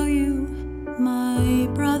tell you, my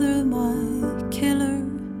brother, my killer?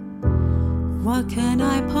 What can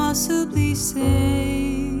I possibly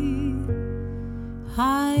say?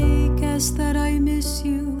 I guess that I miss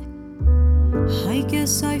you. I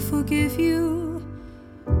guess I forgive you.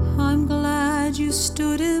 I'm glad you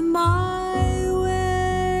stood in my way.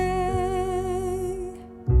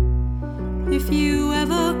 If you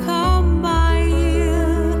ever come by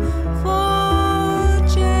here for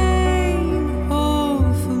Jane or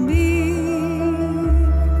for me,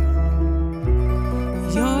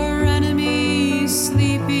 your enemy's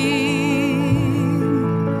sleeping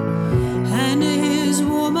and his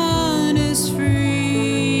woman is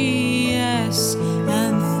free. Yes,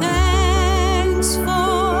 and thanks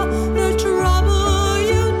for the trouble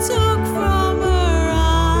you took from her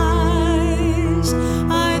eyes.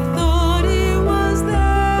 I thought it was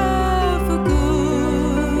there for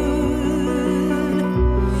good,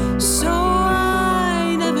 so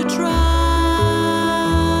I never tried.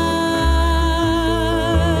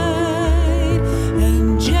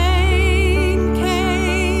 And Jane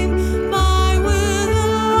came by with a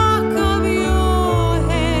lock of your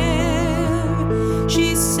hair.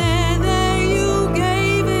 She said that you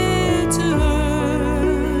gave it to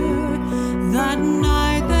her that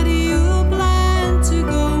night that you planned to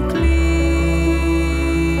go clean.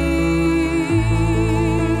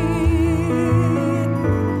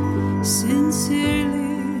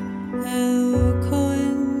 Sincerely, El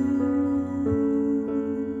Cohen.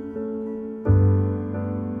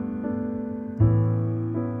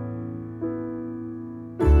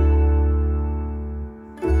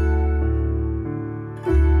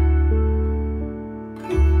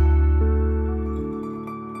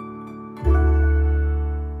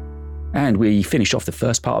 And we finished off the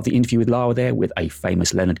first part of the interview with Lara there with a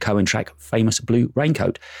famous Leonard Cohen track, Famous Blue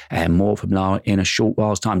Raincoat. And more from Lara in a short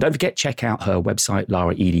while's time. Don't forget, check out her website,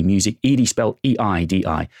 Lara Eady Music, Eady spelled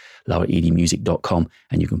E-I-D-I, laraeadymusic.com,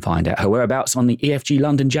 and you can find out her whereabouts on the EFG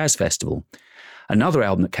London Jazz Festival. Another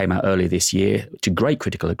album that came out earlier this year to great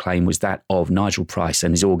critical acclaim was that of Nigel Price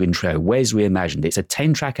and his organ trio, Wes Reimagined. It's a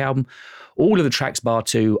 10-track album. All of the tracks, bar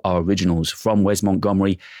two, are originals from Wes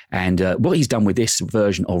Montgomery. And what he's done with this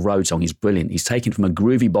version of Road Song is brilliant. He's taken from a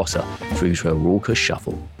groovy bossa through to a raucous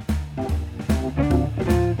shuffle.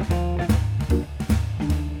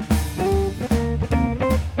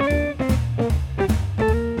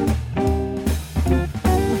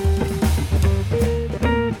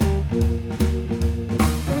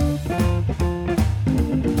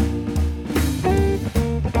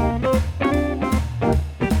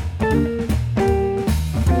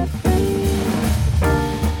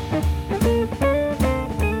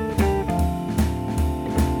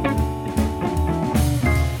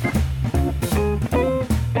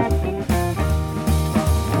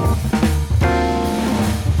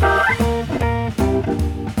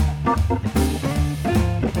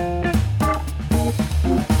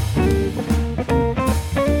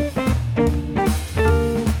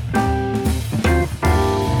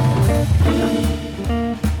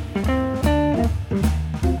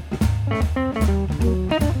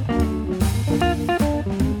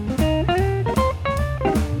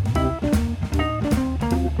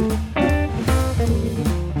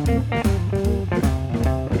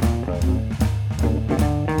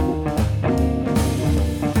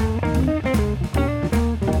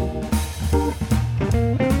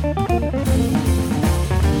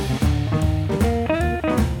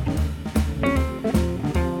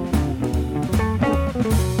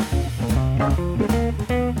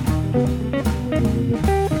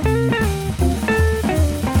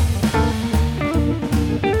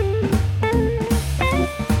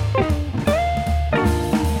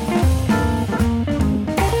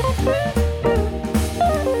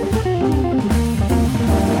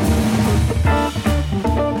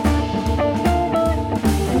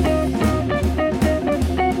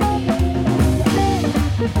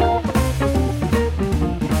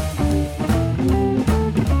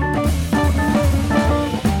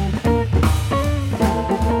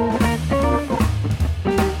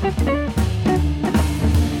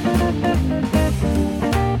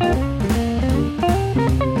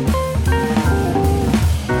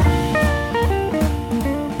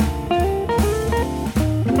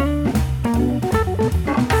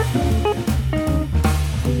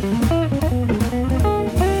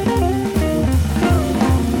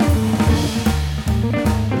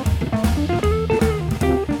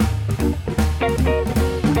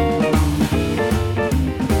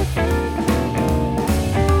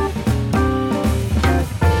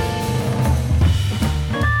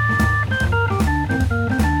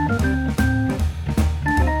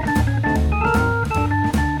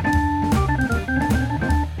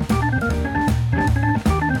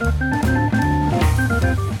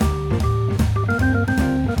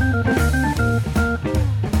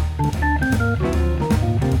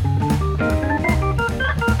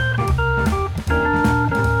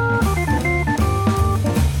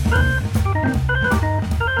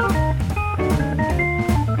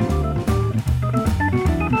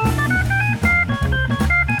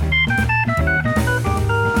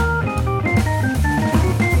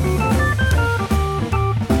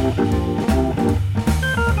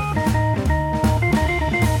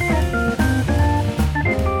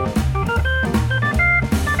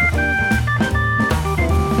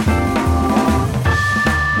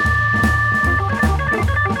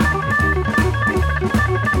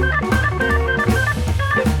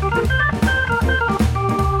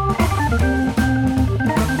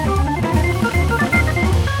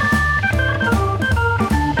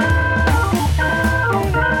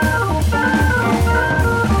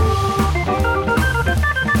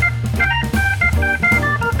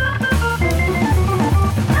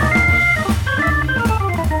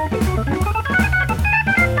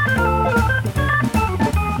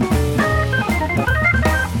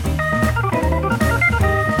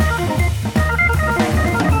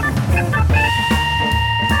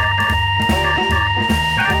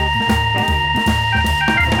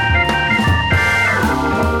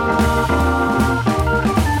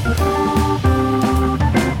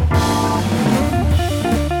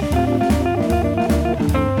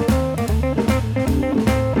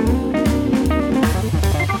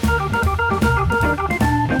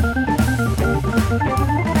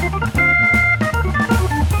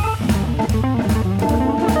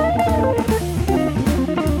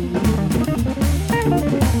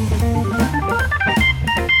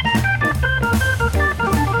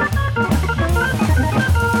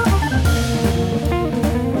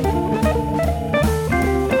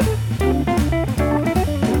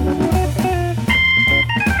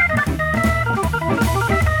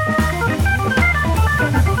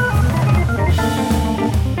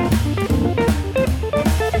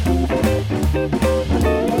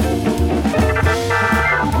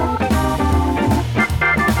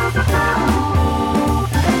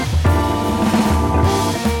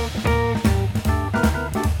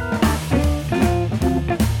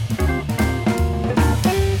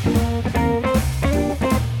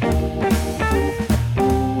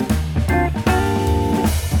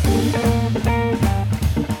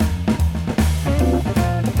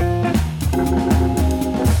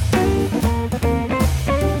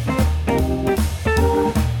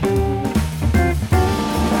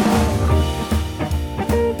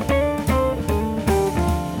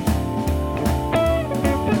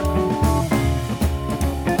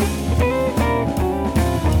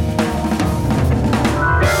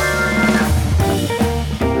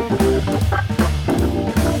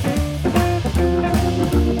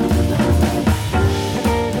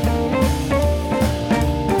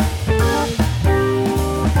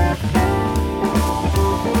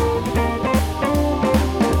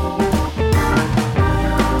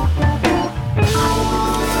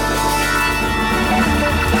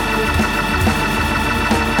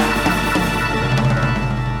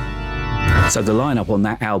 So the lineup on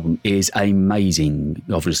that album is amazing.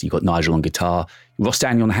 Obviously, you've got Nigel on guitar, Ross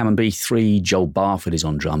Stanley on the Hammond B3, Joel Barford is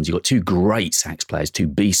on drums. You've got two great sax players, two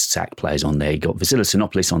beast sax players on there. You've got Vasilis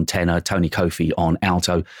Sinopoulos on tenor, Tony Kofi on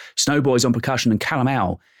alto, Snowboys on percussion, and Callum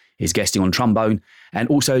Owl is guesting on trombone and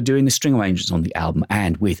also doing the string arrangements on the album.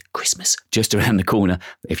 And with Christmas just around the corner,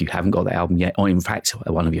 if you haven't got the album yet, or in fact,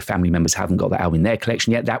 one of your family members haven't got the album in their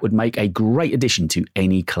collection yet, that would make a great addition to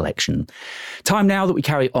any collection. Time now that we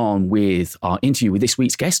carry on with our interview with this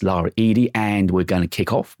week's guest, Lara Eadie, and we're going to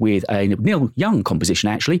kick off with a Neil Young composition,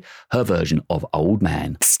 actually, her version of Old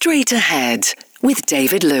Man. Straight Ahead with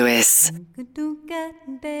David Lewis.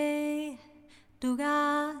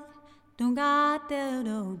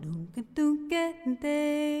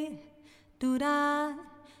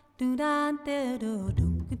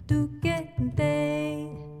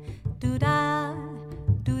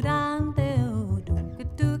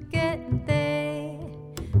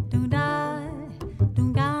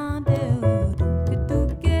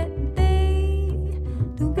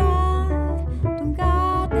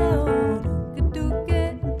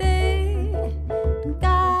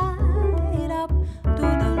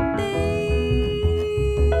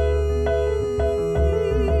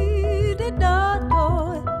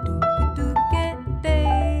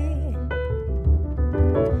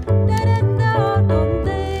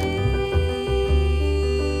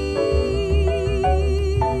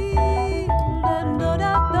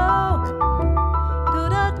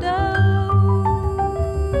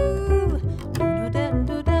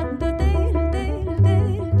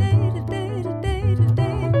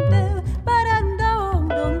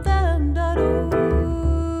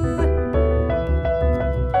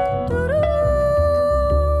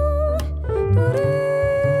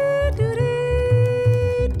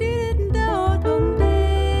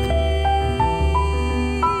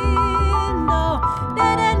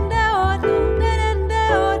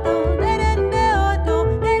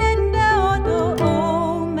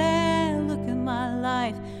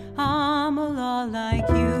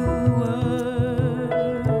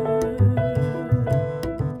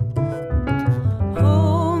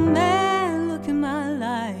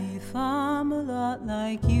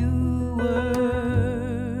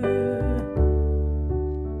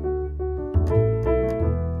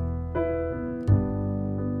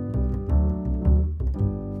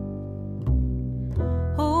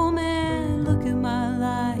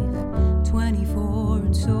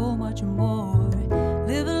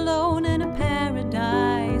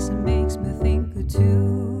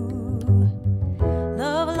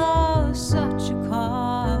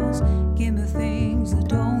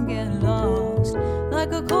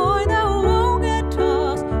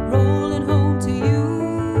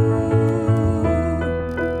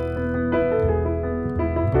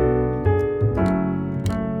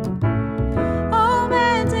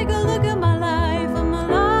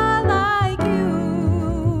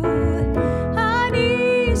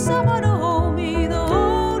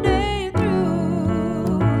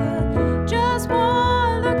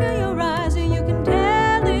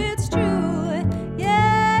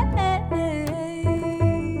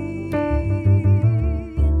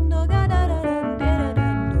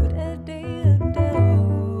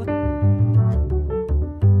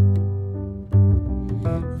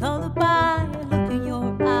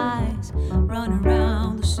 Run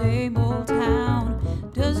around the same old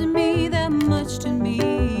town doesn't mean that much to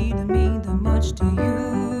me. To me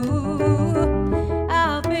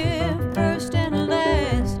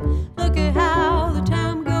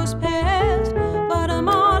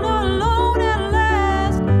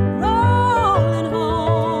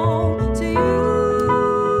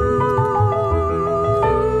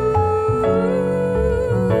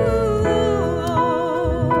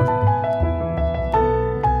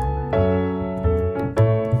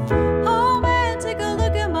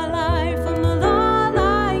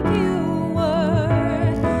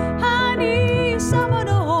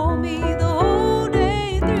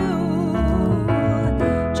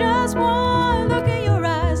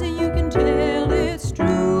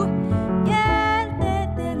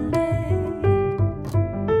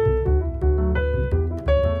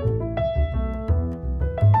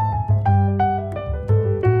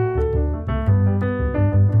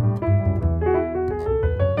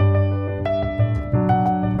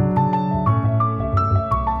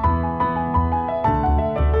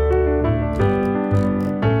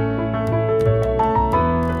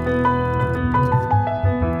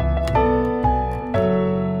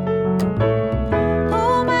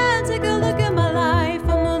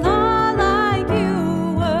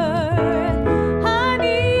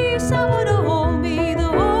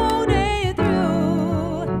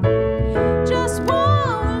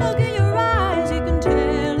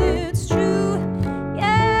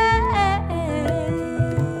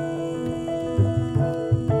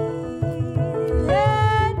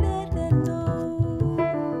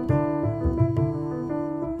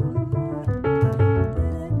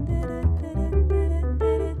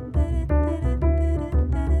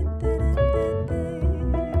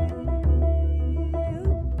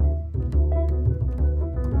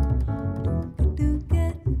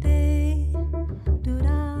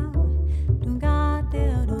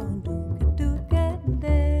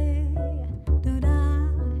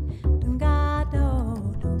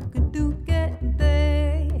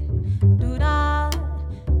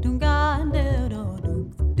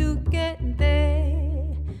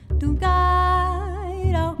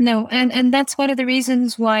No, and that's one of the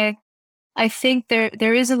reasons why I think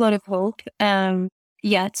there is a lot of hope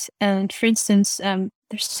yet. And for instance,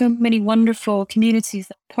 there's so many wonderful communities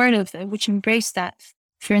that are part of it, which embrace that.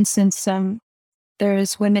 For instance,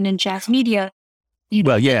 there's Women in Jazz Media.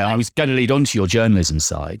 Well, yeah, I was going to lead on to your journalism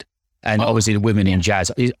side. And obviously, the Women in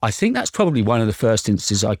Jazz. I think that's probably one of the first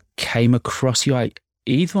instances I came across you,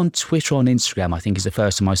 either on Twitter or on Instagram. I think is the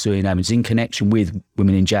first time I saw your name. It's in connection with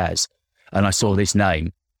Women in Jazz. And I saw this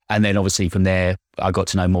name. And then obviously from there, I got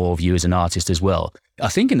to know more of you as an artist as well. I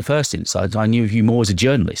think in the first instance, I knew of you more as a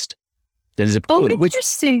journalist.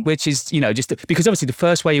 Interesting. Which is, just because obviously the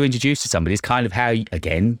first way you're introduced to somebody is kind of how,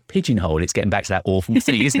 again, pigeonhole. It's getting back to that awful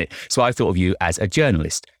thing, isn't it? So I thought of you as a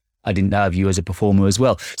journalist. I didn't know of you as a performer as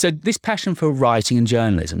well. So this passion for writing and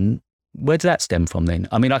journalism, where did that stem from then?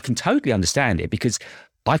 I mean, I can totally understand it because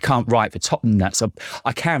I can't write for top than that. So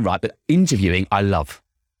I can write, but interviewing, I love.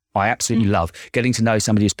 I absolutely love getting to know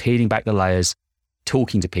somebody who's peeling back the layers,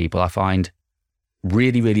 talking to people. I find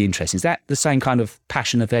really, really interesting. Is that the same kind of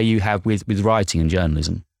passion affair you have with writing and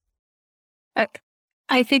journalism?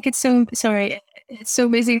 I think it's so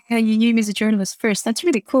amazing how you knew me as a journalist first. That's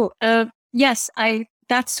really cool. Yes,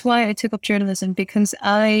 that's why I took up journalism, because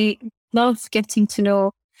I love getting to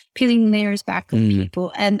know, peeling layers back on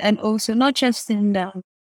people, and also not just in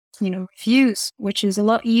reviews, which is a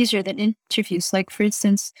lot easier than interviews. Like, for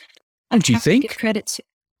instance, do you think? Give credit to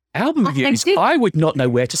album reviews. I would not know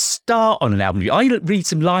where to start on an album review. I read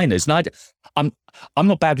some liners, and I'm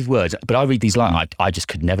not bad with words, but I read these lines. I just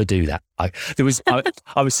could never do that. I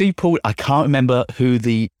was seeing Paul. I can't remember who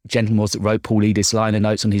the gentleman was that wrote Paul Edith's liner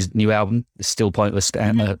notes on his new album, The Still Pointless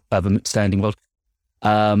Standing World.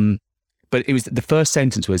 But it was the first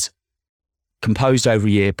sentence was composed over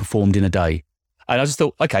a year, performed in a day. And I just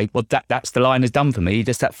thought, okay, well, that's the line is done for me.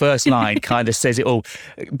 Just that first line kind of says it all.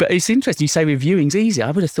 But it's interesting. You say reviewing's easy.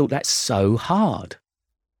 I would have thought that's so hard.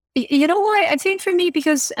 You know why? I think for me,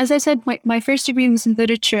 because as I said, my first degree was in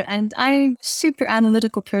literature, and I'm a super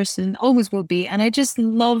analytical person, always will be. And I just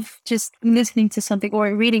love just listening to something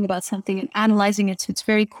or reading about something and analyzing it to its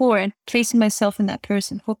very core and placing myself in that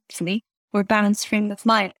person, hopefully, or balanced frame of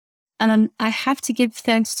mind. And I have to give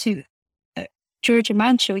thanks to Georgia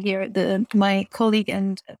Mancho here, my colleague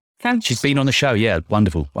and founder. She's been on the show, yeah.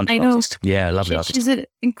 Wonderful artist. Yeah, lovely artist. She's an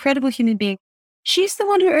incredible human being. She's the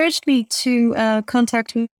one who urged me to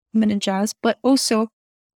contact Women in Jazz, but also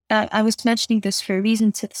I was mentioning this for a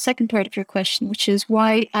reason to the second part of your question, which is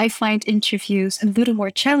why I find interviews a little more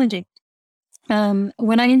challenging.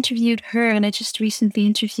 When I interviewed her, and I just recently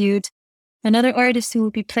interviewed another artist who will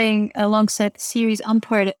be playing alongside the series I'm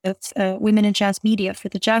part of, Women in Jazz Media for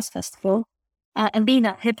the Jazz Festival,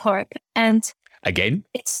 Alina Hip Harp, and again,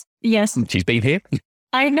 yes, she's been here.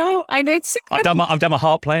 I know. It's I've done my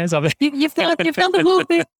harp players. You've done the whole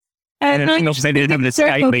thing. And not saying they didn't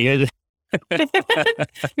escape me. You're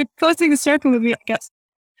closing the circle with me, I guess.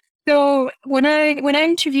 So when I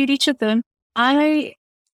interviewed each of them, I'm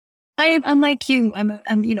like you.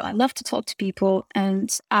 I love to talk to people,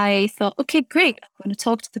 and I thought, okay, great, I'm going to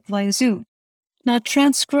talk to them via Zoom. Now,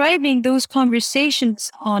 transcribing those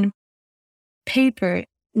conversations on paper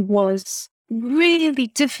was really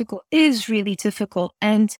difficult, is really difficult.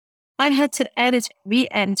 And I had to edit,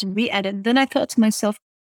 re-edit, and re-edit. Then I thought to myself,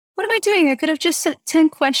 what am I doing? I could have just sent 10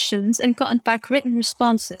 questions and gotten back written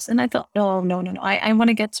responses. And I thought, no. I want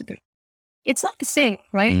to get to it. It's not the same,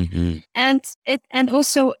 right? Mm-hmm. And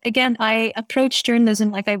also, again, I approach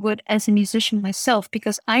journalism like I would as a musician myself,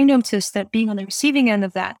 because I noticed that being on the receiving end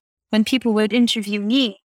of that, when people would interview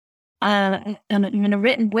me in a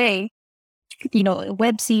written way, a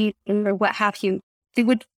website or what have you, they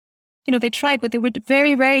would, they tried, but they would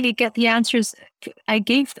very rarely get the answers I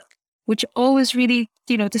gave them, which always really,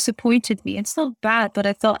 disappointed me. It's not bad, but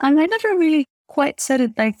I thought, I never really quite said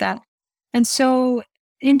it like that. And so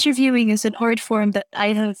interviewing is an art form that I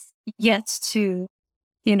have yet to,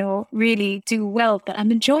 really do well, but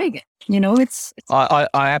I'm enjoying it. It's I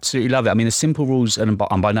absolutely love it. I mean, the simple rules, and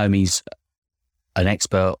I'm by no means an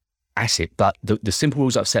expert at it, but the simple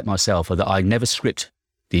rules I've set myself are that I never script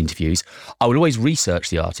the interviews. I will always research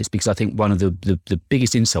the artist, because I think one of the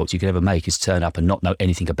biggest insults you could ever make is turn up and not know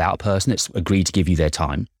anything about a person that's agreed to give you their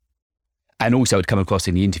time. And also it'd come across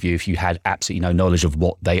in the interview if you had absolutely no knowledge of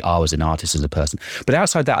what they are as an artist, as a person. But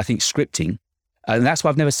outside that, I think scripting, and that's why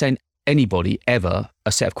I've never sent anybody ever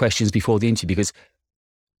a set of questions before the interview, because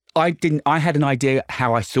I had an idea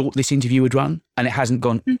how I thought this interview would run, and it hasn't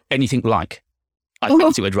gone anything like I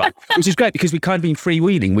thought it would run, which is great, because we've kind of been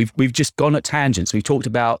freewheeling. We've just gone at tangents. We've talked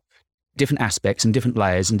about different aspects and different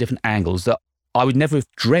layers and different angles that I would never have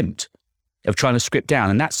dreamt of trying to script down.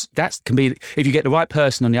 And that can be, if you get the right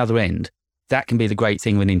person on the other end, that can be the great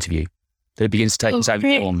thing with an interview. That it begins to take its own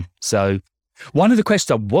form. So one of the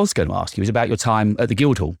questions I was going to ask you was about your time at the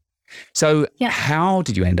Guildhall. So how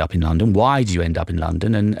did you end up in London? Why did you end up in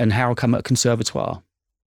London? And how come at a conservatoire?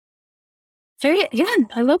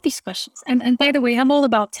 I love these questions. And by the way, I'm all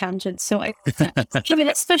about tangents. So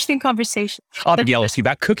especially in conversation. I didn't ask you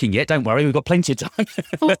about cooking yet. Don't worry, we've got plenty of time.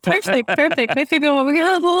 Oh, perfect. Maybe we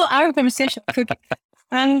have a little hour conversation.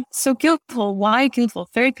 So Guildhall, why Guildhall?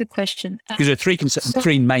 Very good question. Because there are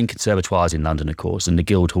three main conservatoires in London, of course, and the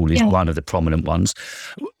Guildhall is one of the prominent ones.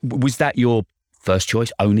 Was that your first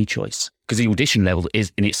choice, only choice? Because the audition level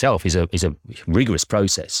is in itself is a rigorous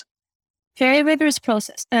process. Very rigorous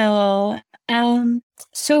process.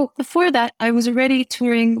 So before that, I was already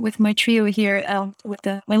touring with my trio here, with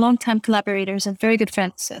my longtime collaborators and very good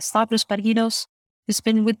friends, Stavros Barginos, who's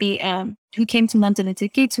been with me, who came to London and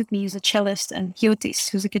did gigs with me, who's a cellist, and Hiotis,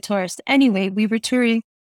 who's a guitarist. Anyway, we were touring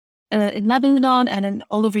in Lebanon and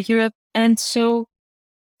all over Europe. And so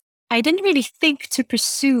I didn't really think to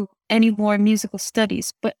pursue any more musical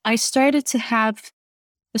studies, but I started to have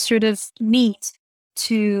a sort of need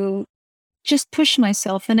to just push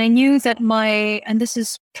myself. And I knew that and this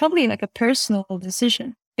is probably like a personal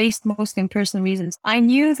decision based mostly on personal reasons. I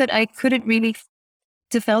knew that I couldn't really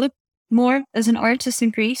develop more as an artist in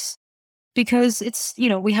Greece because it's,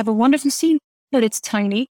 we have a wonderful scene, but it's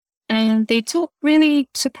tiny and they don't really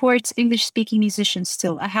support English speaking musicians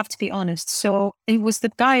still. I have to be honest. So it was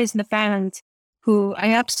the guys in the band who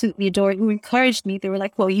I absolutely adore, who encouraged me. They were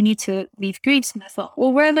like, well, you need to leave Greece. And I thought,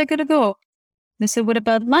 well, where am I going to go? They said, what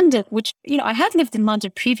about London? Which, I had lived in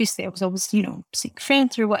London previously. I was always, seeing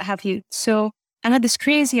friends or what have you. So I had this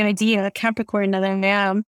crazy idea, a Capricorn that I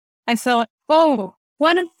am. I thought, oh,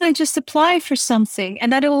 why don't I just apply for something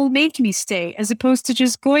and that will make me stay as opposed to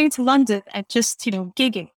just going to London and just,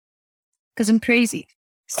 gigging because I'm crazy.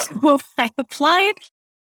 So I applied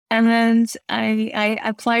and then I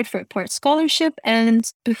applied for a part scholarship.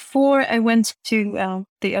 And before I went to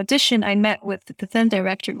the audition, I met with the then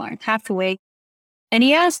director, Mark Hathaway. And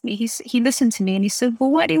he asked me, he listened to me and he said,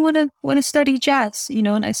 well, why do you want to study jazz?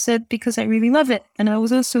 And I said, because I really love it. And I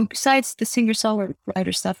was also, besides the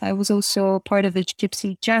singer-songwriter stuff, I was also part of the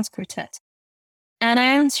Gypsy Jazz Quartet. And I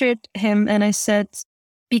answered him and I said,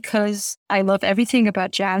 because I love everything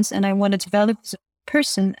about jazz and I want to develop as a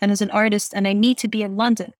person and as an artist and I need to be in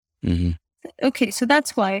London. Mm-hmm. Okay, so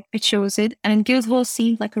that's why I chose it. And Guildhall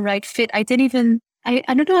seemed like a right fit. I don't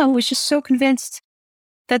know, I was just so convinced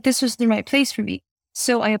that this was the right place for me.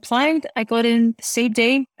 So I applied, I got in the same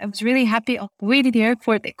day. I was really happy. On the way to the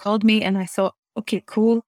airport, they called me and I thought, okay,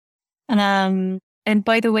 cool. And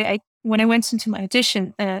by the way, when I went into my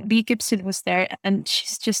audition, Lee Gibson was there and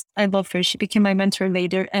I love her. She became my mentor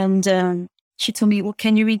later. And she told me, well,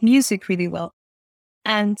 can you read music really well?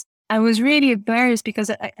 And I was really embarrassed because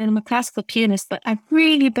I'm a classical pianist, but I'm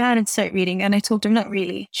really bad at sight reading. And I told her, not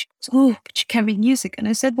really. She goes, oh, but you can't read music. And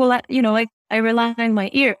I said, well, I rely on my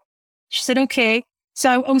ear. She said, okay.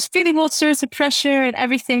 So I was feeling all sorts of pressure and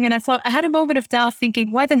everything. And I thought, I had a moment of doubt thinking,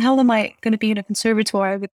 why the hell am I going to be in a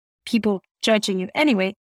conservatoire with people judging you?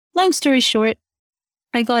 Anyway, long story short,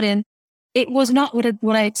 I got in. It was not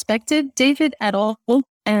what I expected, David, at all.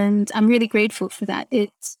 And I'm really grateful for that.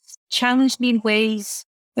 It challenged me in ways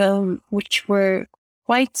which were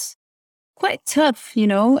quite tough,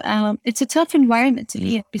 It's a tough environment to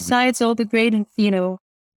be in. Besides all the great,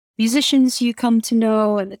 musicians you come to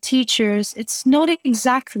know and the teachers, it's not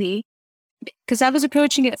exactly, because I was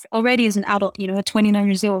approaching it already as an adult, at 29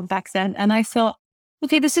 years old back then. And I thought,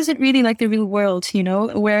 okay, this isn't really like the real world,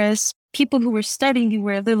 whereas people who were studying who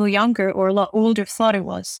were a little younger or a lot older thought it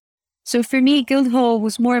was. So for me, Guildhall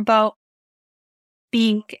was more about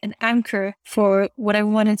being an anchor for what I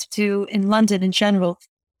wanted to do in London in general.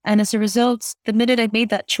 And as a result, the minute I made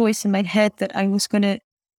that choice in my head that I was going to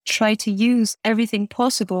try to use everything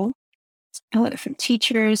possible from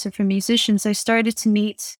teachers and from musicians, I started to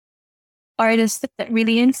meet artists that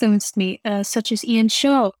really influenced me, such as Ian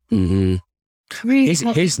Shaw. Mm-hmm.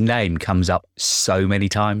 His name comes up so many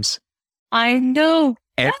times. I know.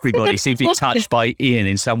 Everybody seems to be touched by Ian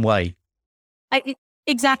in some way.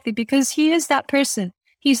 Exactly, because he is that person.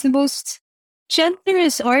 He's the most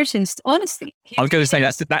generous artist, honestly. I was going to say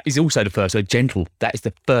that is also the first word, gentle. That is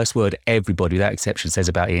the first word everybody, without exception, says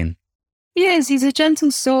about Ian. Yes, he's a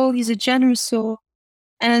gentle soul. He's a generous soul.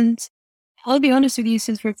 And I'll be honest with you,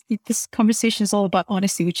 since this conversation is all about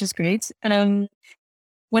honesty, which is great. And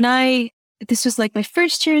this was like my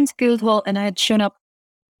first year into Guildhall, and I had shown up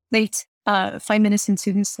late, 5 minutes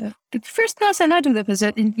into this. The first class I had with him was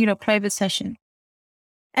a private session.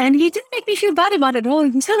 And he didn't make me feel bad about it at all.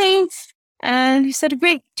 He was hello. And he said,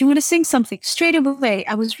 great, do you want to sing something? Straight away.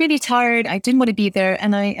 I was really tired. I didn't want to be there.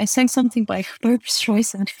 And I sang something by Barbra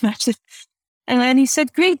Streisand. Imagine. And then he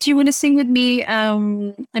said, great, do you want to sing with me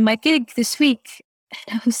in my gig this week?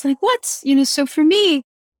 And I was like, what? So for me,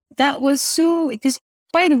 that was so, because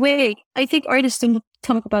by the way, I think artists don't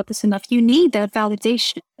talk about this enough. You need that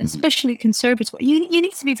validation, especially conservative. You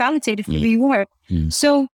need to be validated for who you are.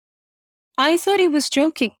 So I thought he was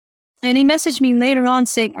joking. And he messaged me later on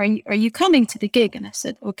saying, are you coming to the gig? And I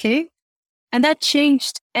said, okay. And that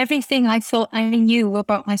changed everything I thought I knew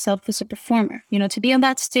about myself as a performer. To be on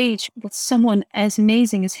that stage with someone as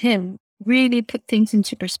amazing as him really put things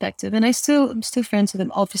into perspective. And I'm still friends with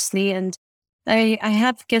him, obviously. And I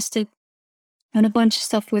have guested on a bunch of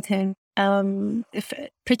stuff with him.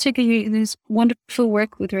 Particularly his wonderful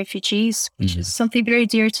work with refugees, which is something very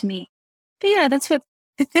dear to me. But yeah, that's what,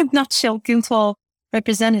 in a nutshell, Guildhall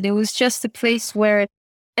represented. It was just a place where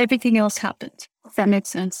everything else happened, if that makes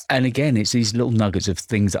sense. And again, it's these little nuggets of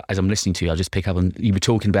things that, as I'm listening to you, I just pick up on. You were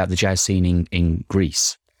talking about the jazz scene in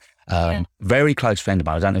Greece. Very close friend of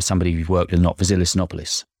mine, I don't know if somebody you've worked with or not, Vasilis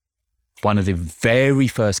Sinopoulos. One of the very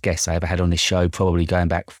first guests I ever had on this show, probably going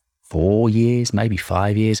back 4 years, maybe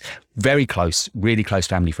 5 years. Very close, really close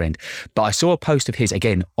family friend. But I saw a post of his,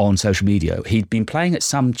 again, on social media. He'd been playing at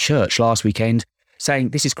some church last weekend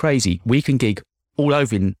saying, this is crazy. We can gig all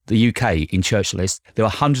over in the UK in church lists. There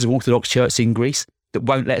are hundreds of Orthodox churches in Greece that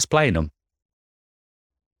won't let us play in them.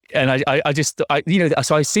 And I just,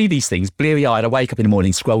 so I see these things, bleary-eyed. I wake up in the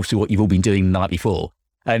morning, scroll through what you've all been doing the night before.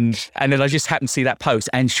 And then I just happen to see that post.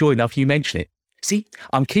 And sure enough, you mention it. See,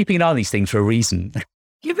 I'm keeping an eye on these things for a reason.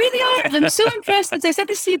 You really are. I'm so impressed. As I said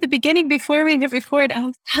to you at the beginning before we hit record,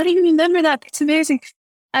 how do you remember that? It's amazing.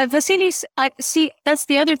 Vasilis, see, that's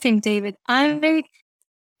the other thing, David. I'm very,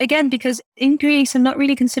 again, because in Greece, I'm not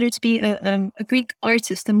really considered to be a Greek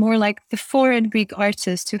artist. I'm more like the foreign Greek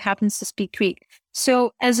artist who happens to speak Greek.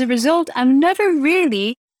 So as a result, I've never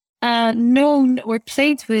really known or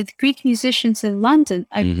played with Greek musicians in London,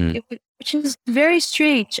 which is very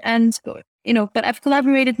strange. And, but I've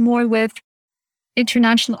collaborated more with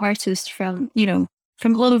international artists from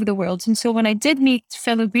all over the world. And so when I did meet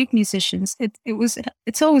fellow Greek musicians,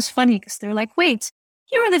 it's always funny because they're like, wait,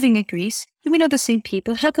 you're living in Greece. We know the same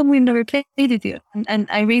people. How come we've never played with you? And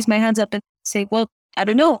I raise my hands up and say, well, I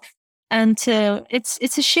don't know. And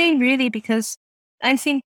it's a shame really, because I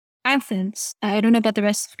think Athens, I don't know about the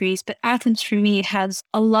rest of Greece, but Athens for me has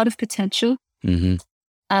a lot of potential.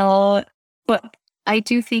 But I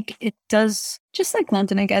do think it does, just like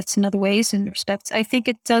London, I guess, in other ways and respects, I think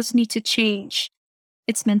it does need to change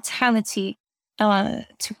its mentality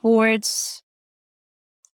towards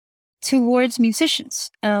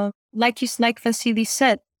musicians. Like Vasilis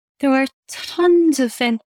said, there are tons of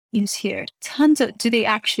venues here. Do they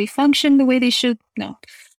actually function the way they should? No.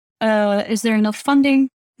 Is there enough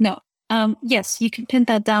funding? No. Yes, you can pin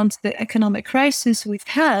that down to the economic crisis we've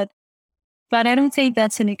had, but I don't think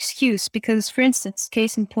that's an excuse because, for instance,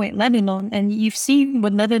 case in point, Lebanon, and you've seen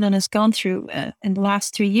what Lebanon has gone through in the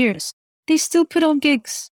last 3 years. They still put on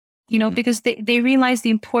gigs, because they realize the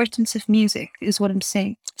importance of music, is what I'm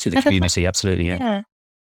saying. To the community, absolutely, yeah.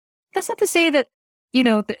 That's not to say that,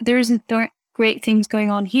 there aren't great things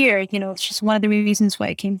going on here. It's just one of the reasons why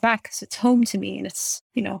I came back, because it's home to me, and it's,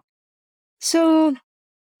 So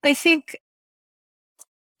I think,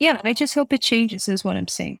 I just hope it changes, is what I'm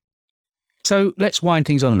saying. So let's wind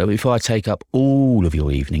things on a little bit before I take up all of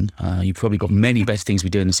your evening. You've probably got many better things to be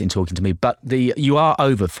doing than talking to me, but you are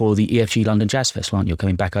over for the EFG London Jazz Festival, aren't you? You're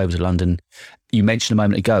coming back over to London. You mentioned a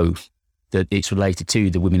moment ago that it's related to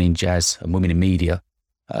the Women in Jazz and Women in Media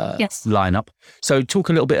lineup. So talk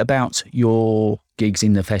a little bit about your gigs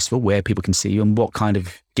in the festival, where people can see you and what kind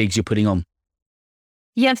of gigs you're putting on.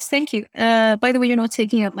 Yes, thank you. By the way, you're not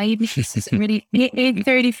taking up my evening. It's really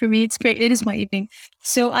 8:30 for me. It's great. It is my evening.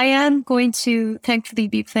 So I am going to thankfully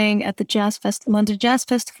be playing at the London Jazz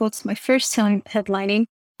Festival. It's my first time headlining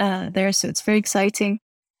there, so it's very exciting.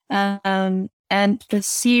 And the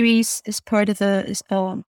series is part of a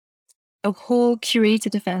whole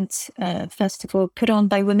curated event festival put on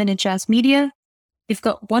by Women in Jazz Media. You've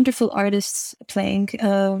got wonderful artists playing.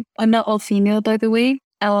 I'm not all female, by the way.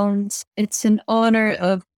 And it's in honor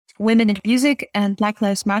of women in music and Black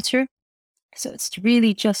Lives Matter. So it's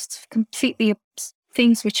really just completely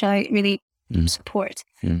things which I really support.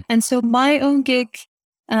 And so my own gig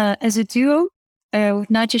as a duo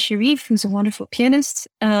with Nadia Sharif, who's a wonderful pianist,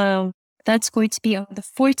 that's going to be on the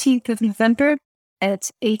 14th of November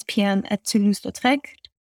at 8 p.m. at Toulouse-Lautrec.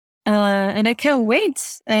 And I can't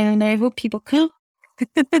wait. And I hope people come.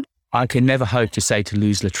 I can never hope to say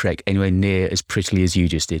Toulouse-Lautrec anywhere near as prettily as you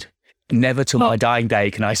just did. Never till my dying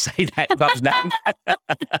day can I say that.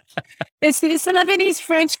 It's a Lebanese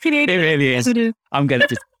French Canadian. It really is. I'm going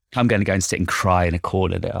to go and sit and cry in a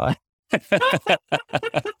corner now.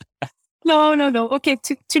 No. Okay,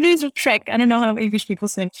 Toulouse-Lautrec. I don't know how English people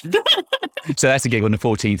say. So that's a gig on the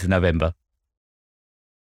 14th of November.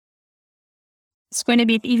 It's going to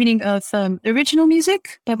be an evening of original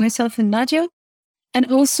music by myself and Nadia.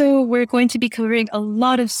 And also we're going to be covering a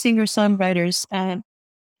lot of singer-songwriters,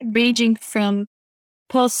 ranging from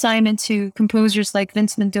Paul Simon to composers like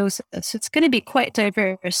Vince Mendoza. So it's going to be quite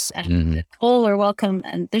diverse, and all are welcome.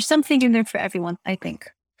 And there's something in there for everyone, I think.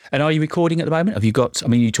 And are you recording at the moment? Have you got, I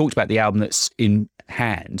mean, you talked about the album that's in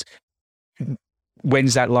hand.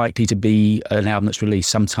 When's that likely to be an album that's released?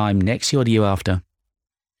 Sometime next year or the year after?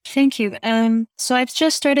 Thank you. So I've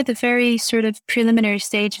just started the very sort of preliminary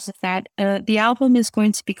stages of that. The album is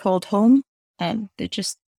going to be called Home. There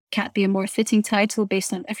just can't be a more fitting title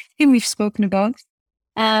based on everything we've spoken about.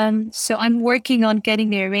 So I'm working on getting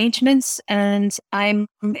the arrangements, and I'm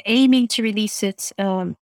aiming to release it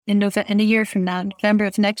in a year from now, November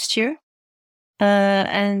of next year.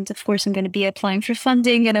 And of course, I'm going to be applying for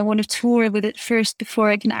funding, and I want to tour with it first before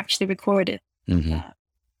I can actually record it. Mm-hmm. And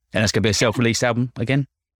that's going to be a self-release album again?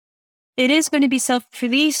 It is going to be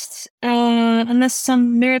self-released, unless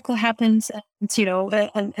some miracle happens and, you know,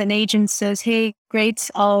 an agent says, hey,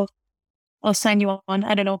 great, I'll sign you on.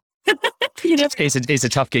 I don't know. You know? It's a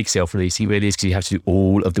tough gig, self-release. It really is, because you have to do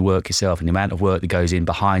all of the work yourself, and the amount of work that goes in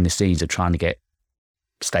behind the scenes of trying to get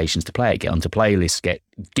stations to play it, get onto playlists, get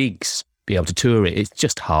gigs, be able to tour it. It's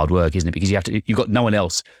just hard work, isn't it? Because you've got no one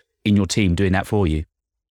else in your team doing that for you.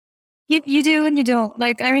 You do and you don't.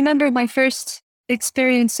 Like, I remember my first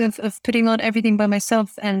experience of putting on everything by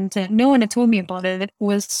myself, and no one had told me about it. It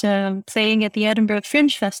was playing at the Edinburgh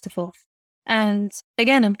Fringe Festival. And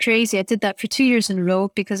again, I'm crazy. I did that for 2 years in a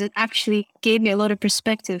row because it actually gave me a lot of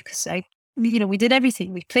perspective, because we did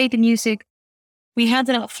everything. We played the music. We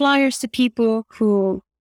handed out flyers to people who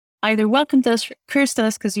either welcomed us or cursed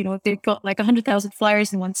us, because, you know, they got like 100,000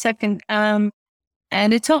 flyers in 1 second. And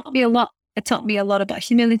it taught me a lot. It taught me a lot about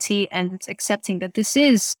humility and accepting that this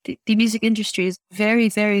is, the music industry is very,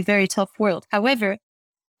 very, very tough world. However,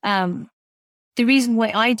 the reason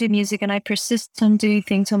why I do music and I persist on doing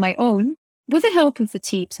things on my own, with the help of the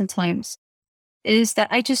team sometimes, is that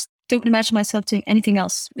I just don't imagine myself doing anything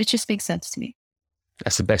else. It just makes sense to me.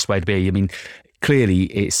 That's the best way to be. I mean, clearly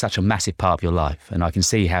it's such a massive part of your life, and I can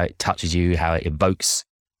see how it touches you, how it evokes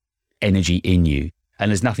energy in you. And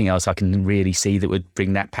there's nothing else I can really see that would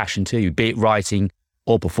bring that passion to you, be it writing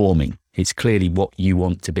or performing. It's clearly what you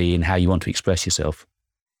want to be and how you want to express yourself.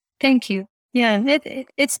 Thank you. Yeah,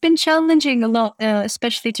 it's been challenging a lot,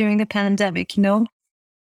 especially during the pandemic, you know.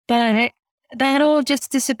 But that all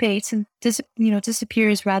just dissipates and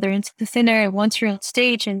disappears rather into the thin air once you're on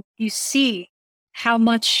stage, and you see how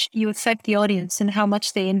much you affect the audience and how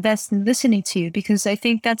much they invest in listening to you. Because I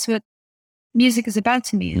think that's what music is about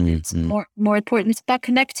to me. It's more important. It's about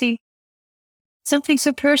connecting something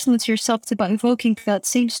so personal to yourself. It's about evoking that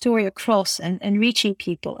same story across and reaching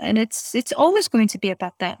people. And it's always going to be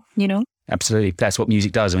about that, you know? Absolutely. That's what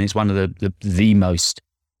music does. I mean, it's one of the most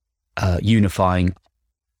unifying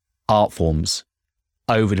art forms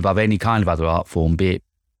over and above any kind of other art form, be it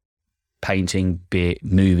painting, be it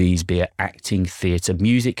movies, be it acting, theatre,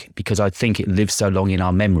 music, because I think it lives so long in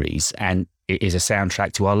our memories and it is a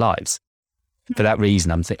soundtrack to our lives. For that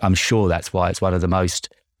reason, I'm sure that's why it's one of the most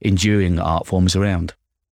enduring art forms around.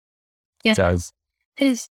 Yes, so,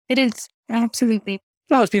 it is, absolutely.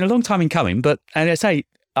 Well, it's been a long time in coming, but, and I say,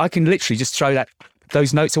 I can literally just throw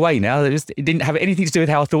those notes away now. It didn't have anything to do with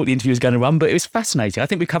how I thought the interview was going to run, but it was fascinating. I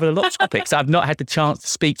think we covered a lot of topics I've not had the chance to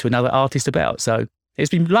speak to another artist about. So it's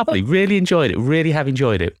been lovely. Really enjoyed it. Really have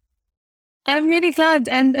enjoyed it. I'm really glad.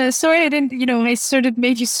 And sorry I didn't, I sort of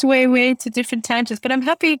made you sway away to different tangents, but I'm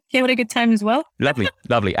happy you had a good time as well. Lovely.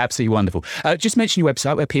 Absolutely wonderful. Just mention your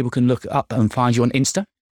website where people can look up and find you on Insta.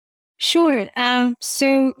 Sure.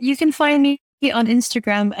 So you can find me on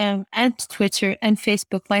Instagram and Twitter and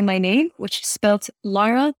Facebook by my name, which is spelled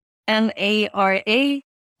Lara, Lara,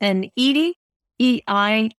 and Eidie,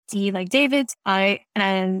 E-I-D like David,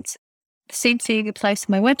 and the same thing applies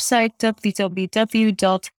to my website,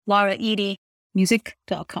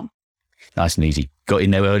 www.laraeidiemusic.com. Nice and easy. Got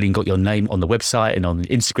in there early and got your name on the website and on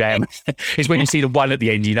Instagram. It's when you see the one at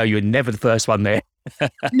the end, you know you're never the first one there.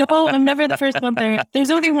 No, I'm never the first one there.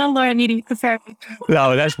 There's only one Lara Eidie, preferably.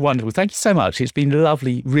 No, that's wonderful. Thank you so much. It's been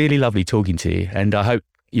lovely, really lovely talking to you. And I hope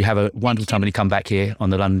you have a wonderful time when you come back here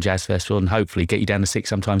on the London Jazz Festival, and hopefully get you down to Six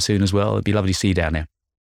sometime soon as well. It'd be lovely to see you down there.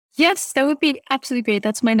 Yes, that would be absolutely great.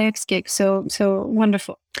 That's my next gig. So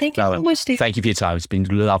wonderful. Thank you so much, Steve. Thank you for your time. It's been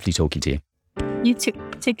lovely talking to you. You too.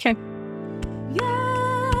 Take care.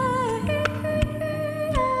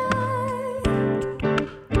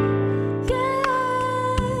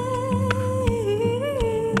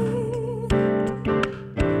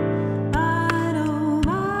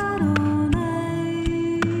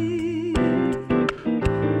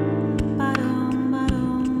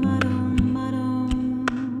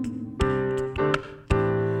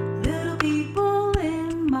 Little people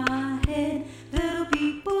in my head, little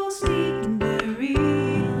people speaking very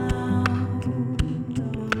loud.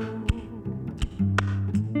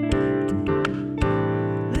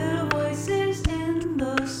 Little voices in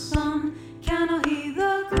the sun, cannot hear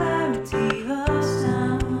the clarity of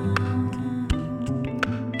sound.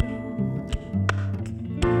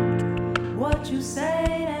 What you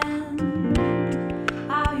say and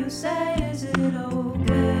how you say, is it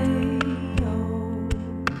okay?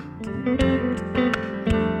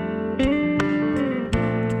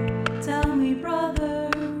 Tell me, brother,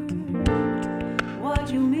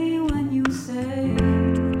 what you mean when you say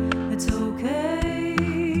it's okay.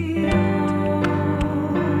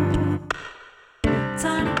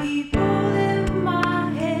 Tiny people in my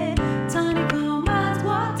head, tiny commands,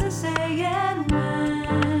 what to say and when,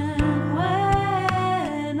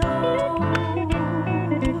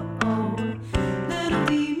 little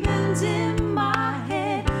demons in my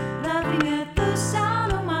head, laughing at the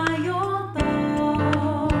sound of my own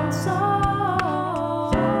thoughts.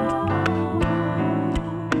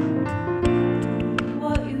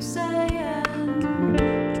 What you say and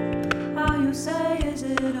how you say, is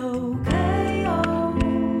it okay?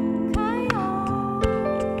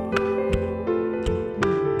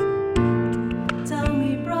 Tell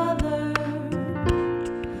me, brother,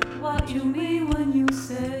 what you mean when you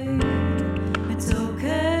say it's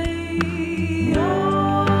okay.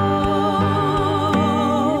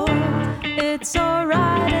 It's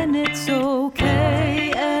alright and it's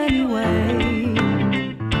okay anyway.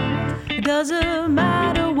 It doesn't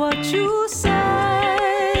matter what you say.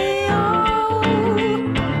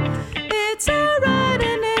 It's alright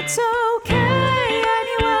and it's okay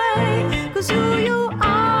anyway. 'Cause who you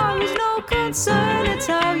are is no concern, it's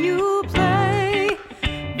how you play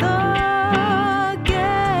the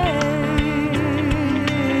game.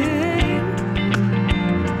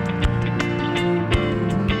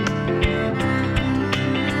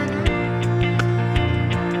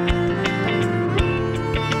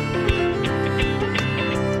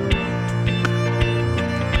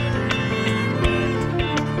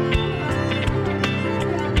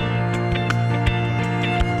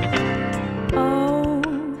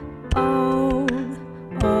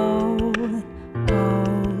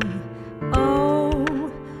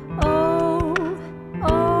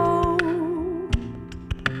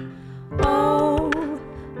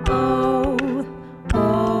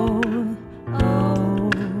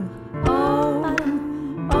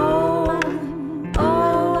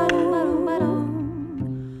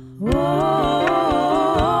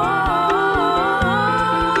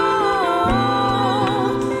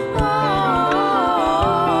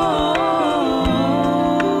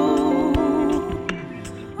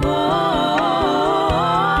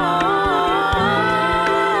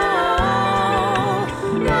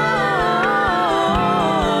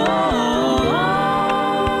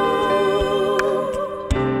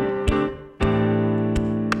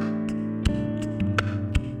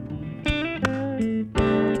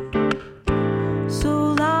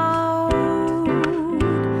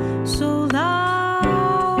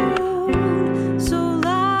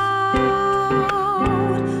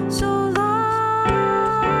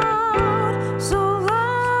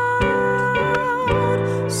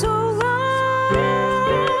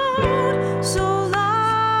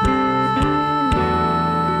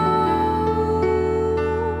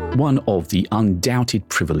 One of the undoubted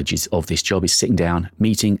privileges of this job is sitting down,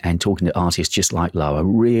 meeting and talking to artists just like Lara.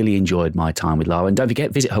 Really enjoyed my time with Lara. And don't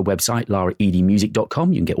forget, visit her website,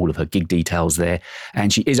 laraedmusic.com. You can get all of her gig details there.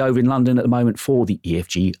 And she is over in London at the moment for the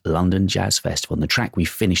EFG London Jazz Festival. And the track we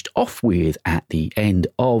finished off with at the end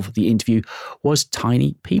of the interview was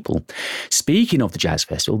Tiny People. Speaking of the Jazz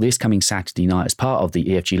Festival, this coming Saturday night, as part of the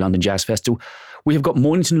EFG London Jazz Festival, we have got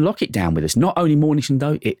Mornington Lockett down with us. Not only Mornington,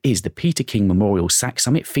 though, it is the Peter King Memorial Sax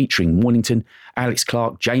Summit featuring Mornington, Alex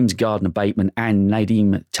Clark, James Gardner-Bateman and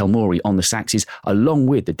Nadim Telmouri on the saxes, along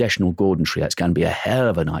with the Deshnell Gordon Trio. It's going to be a hell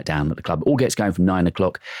of a night down at the club. It all gets going from 9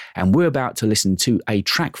 o'clock. And we're about to listen to a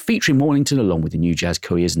track featuring Mornington along with the New Jazz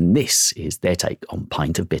Couriers. And this is their take on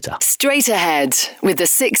Pint of Bitter. Straight ahead with the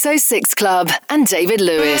 606 Club and David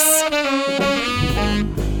Lewis.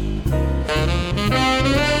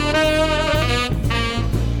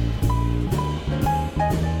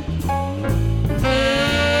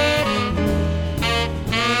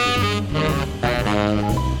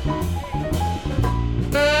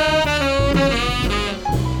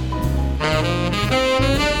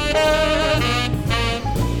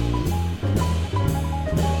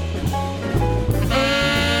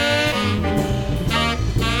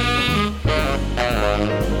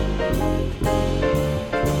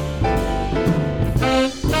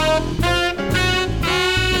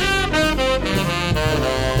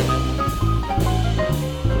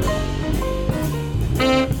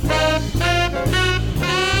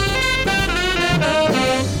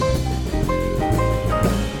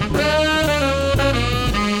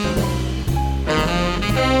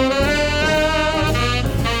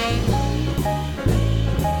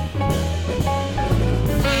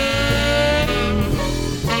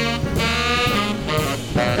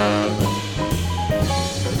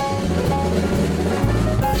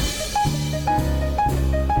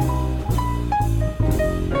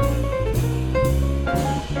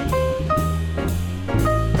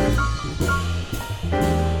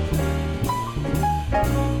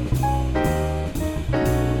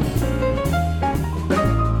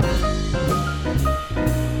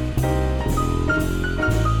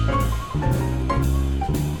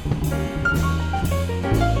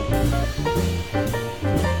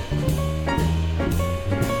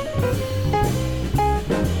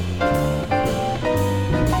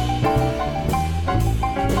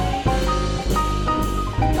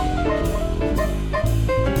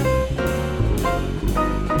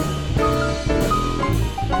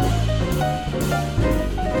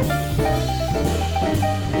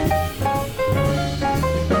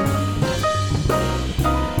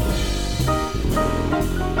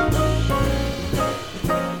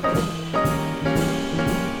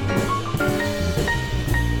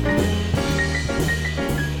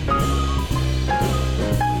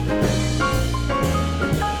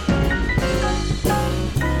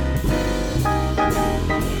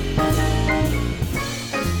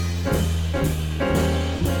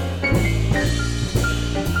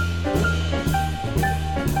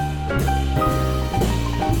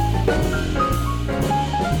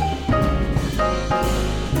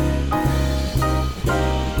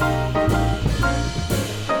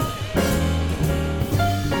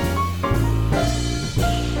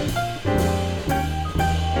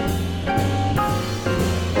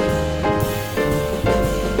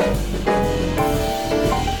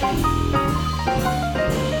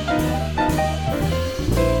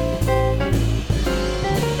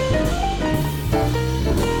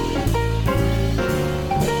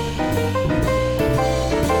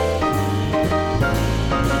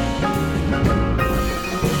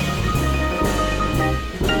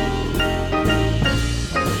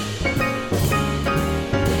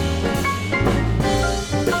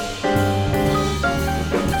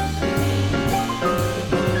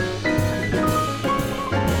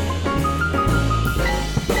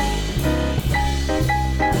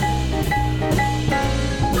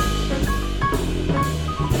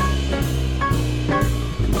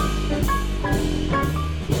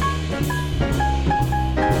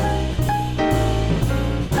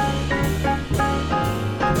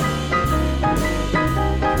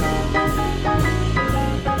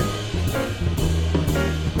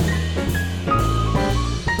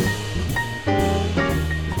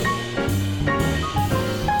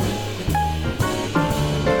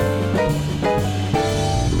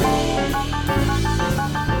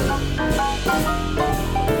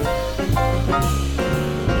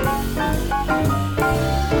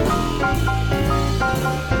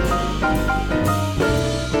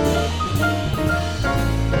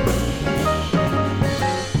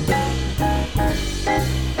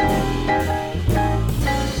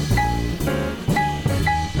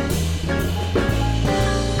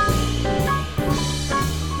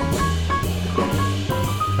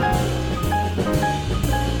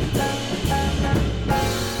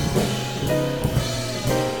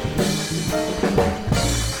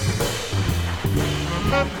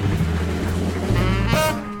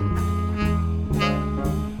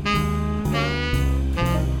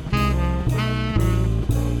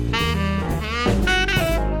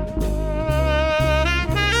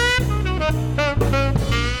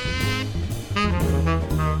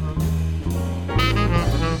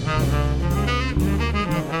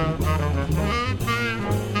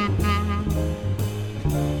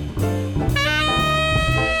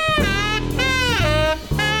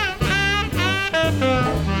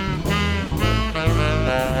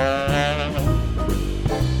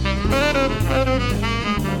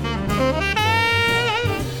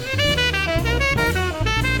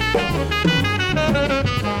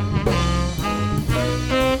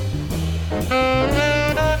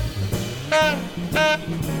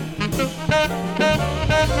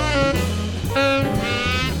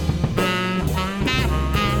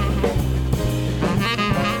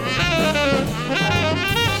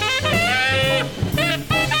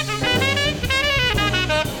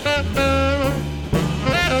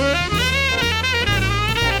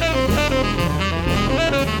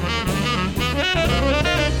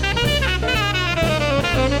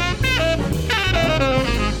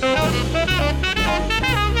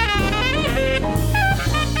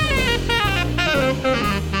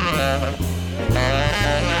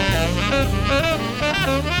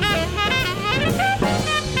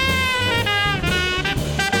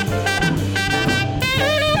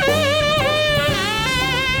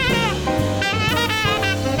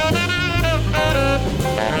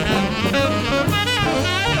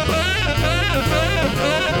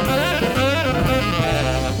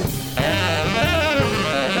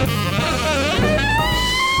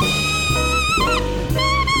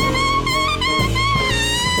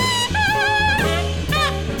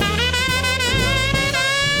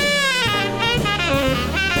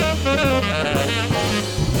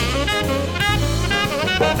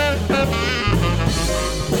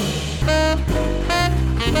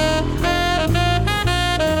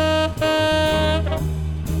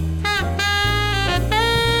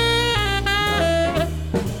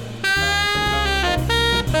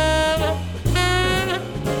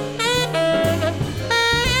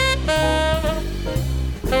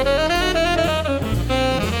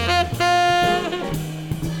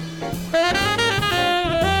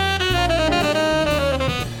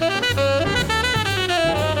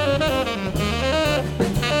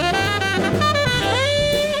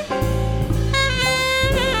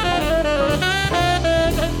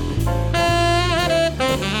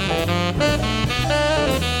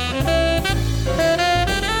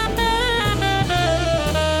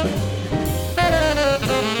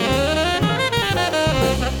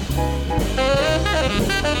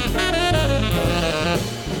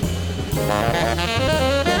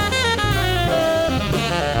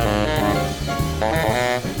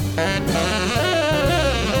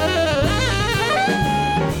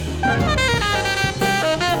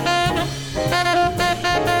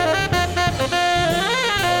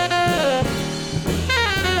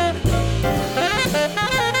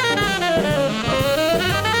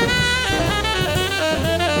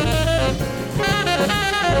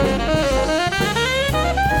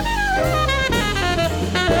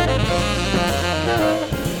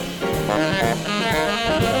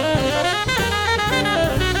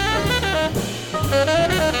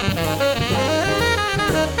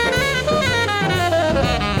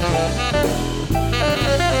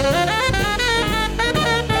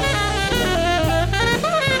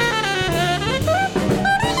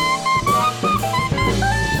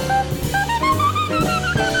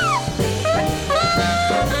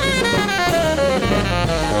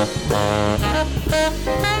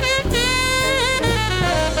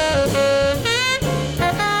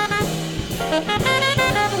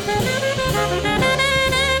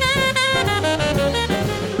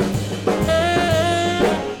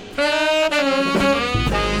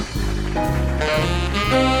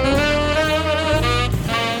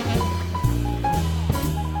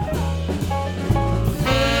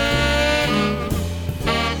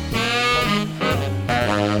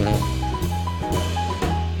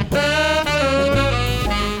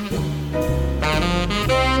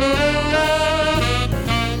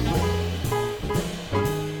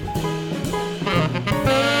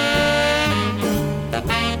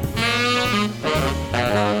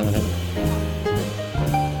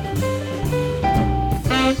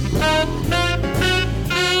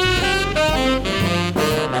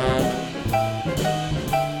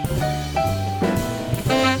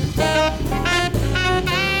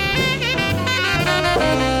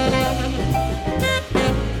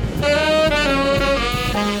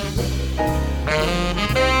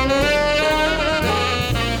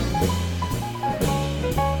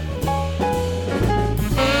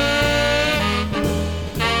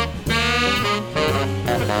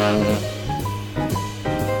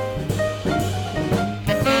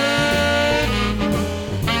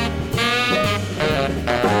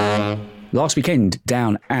 Last weekend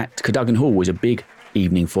down at Cadogan Hall was a big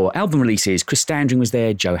evening for album releases. Chris Standring was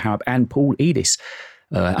there, Joe Harrop and Paul Edis.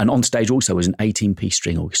 And on stage also was an 18-piece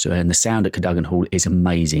string orchestra, and the sound at Cadogan Hall is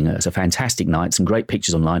amazing. It's a fantastic night. Some great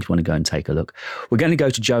pictures online if you want to go and take a look. We're going to go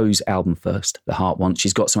to Joe's album first, The Heart Wants.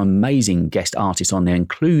 She's got some amazing guest artists on there,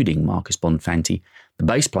 including Marcus Bonfanti, the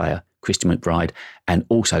bass player, Christian McBride, and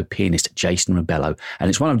also pianist Jason Rebello. And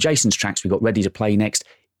it's one of Jason's tracks we got ready to play next,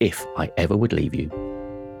 If I Ever Would Leave You.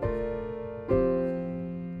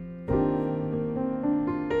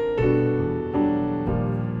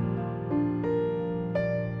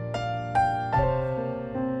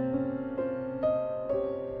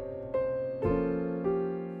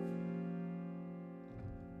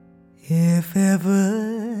 If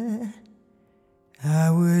ever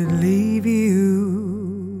I would leave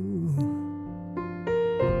you,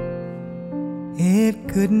 it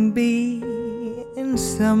couldn't be in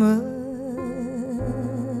summer.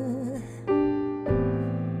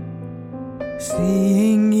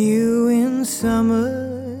 Seeing you in summer,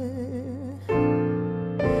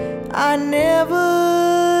 I never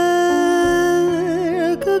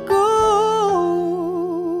could go.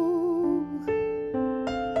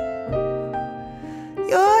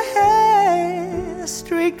 Your hair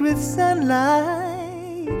streaked with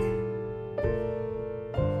sunlight,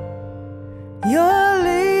 your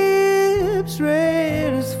lips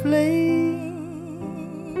red as flames,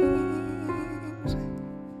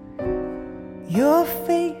 your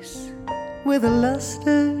face with a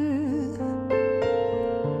luster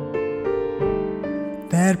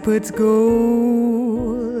that puts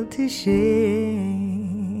gold to shame.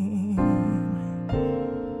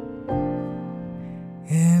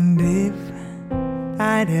 And if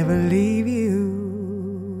I'd ever leave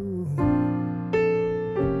you,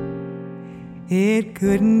 it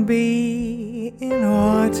couldn't be in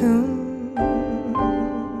autumn.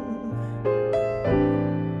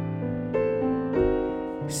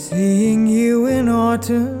 Seeing you in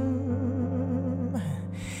autumn,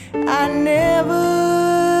 I never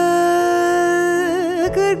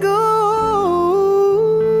could go.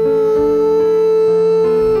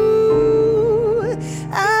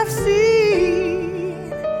 I've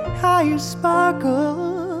seen how you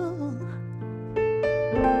sparkle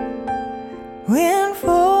when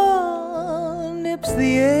fall nips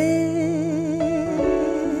the air.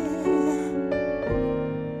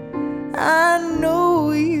 I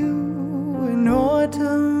know you in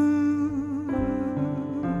autumn,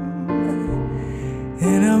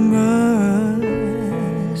 and I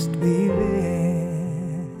must be there.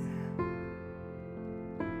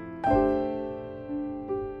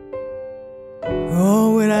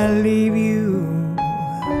 Or would I leave you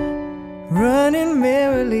running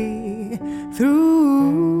merrily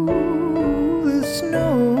through the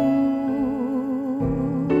snow?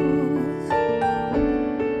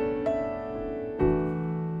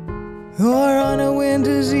 Or on a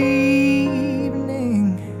winter's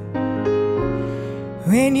evening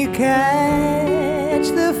when you catch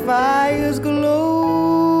the fire's glow?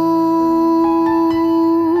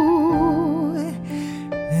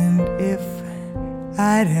 And if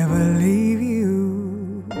I'd ever leave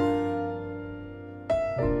you,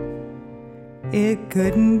 it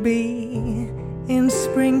couldn't be in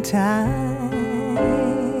springtime.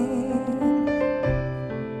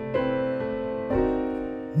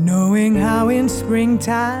 Knowing how in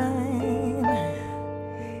springtime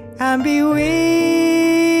I'm bewitched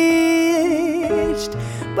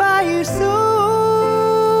by you so.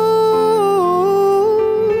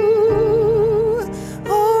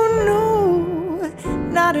 Oh no,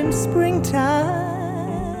 not in springtime.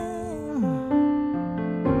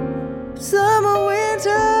 Summer, winter,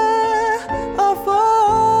 or fall.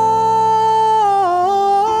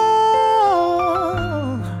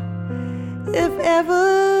 If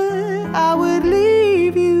ever I would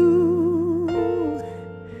leave you,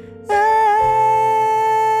 at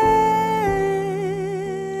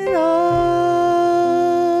all.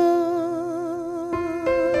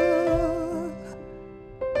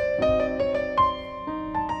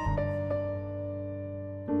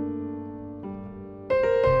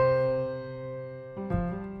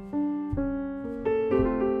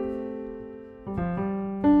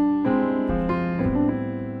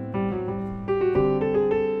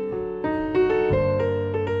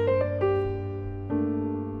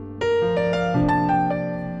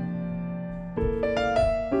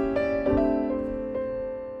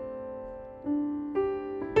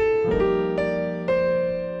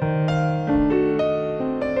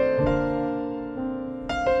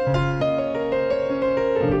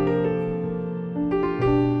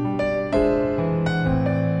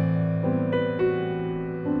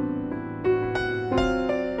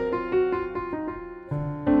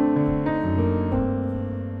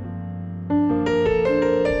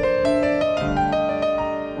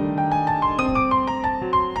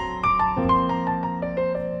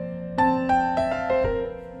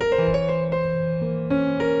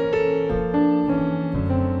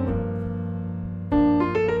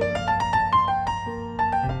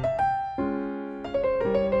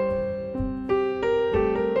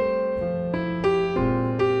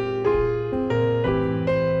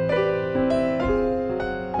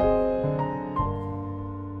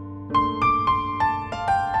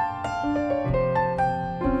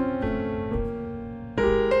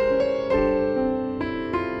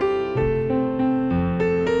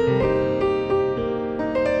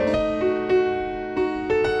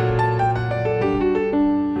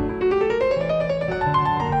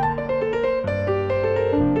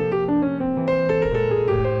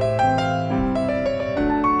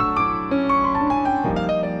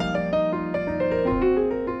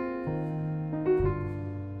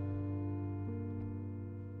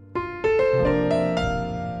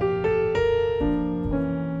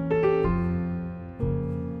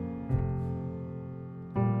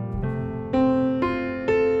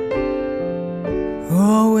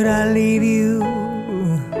 would I leave you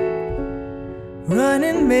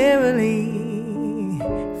running merrily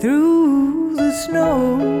through the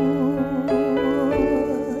snow?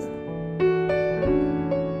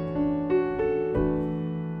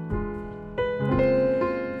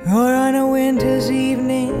 Or on a winter's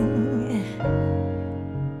evening,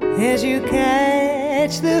 as you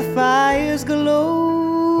catch the fire's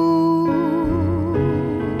glow,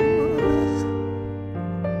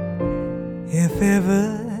 if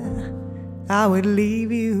ever I would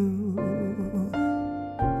leave you,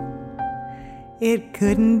 it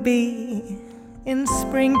couldn't be in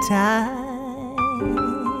springtime.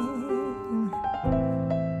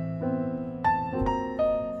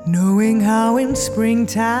 Knowing how in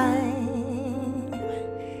springtime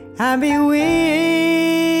I'd be bewitched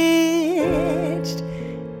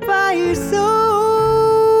by you so.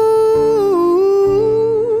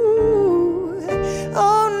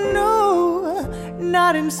 Oh no,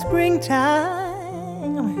 not in springtime.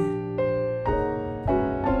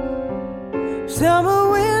 Summer,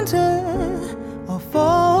 winter, or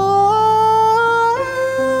fall.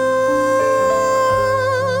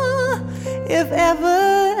 If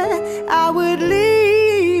ever I would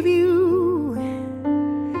leave you,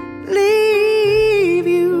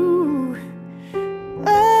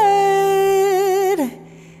 at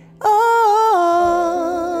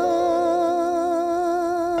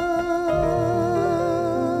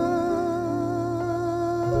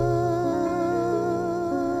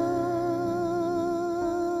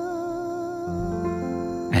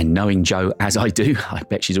And knowing Jo as I do, I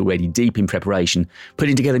bet she's already deep in preparation,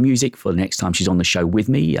 putting together music for the next time she's on the show with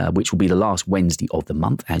me, which will be the last Wednesday of the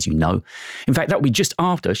month, as you know. In fact, that will be just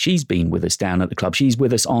after she's been with us down at the club. She's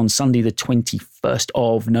with us on Sunday, the 21st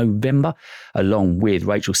of November, along with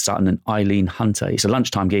Rachel Sutton and Eileen Hunter. It's a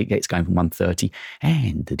lunchtime gig. It's going from 1:30,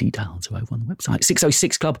 and the details are over on the website,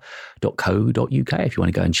 606club.co.uk, if you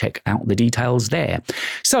want to go and check out the details there.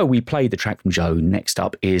 So we played the track from Jo. Next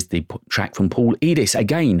up is the track from Paul Edis,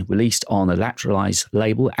 again released on a Lateralise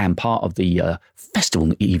label and part of the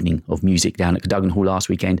festival evening of music down at Cadogan Hall last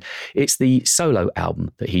weekend. It's the solo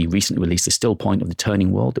album that he recently released, The Still Point of the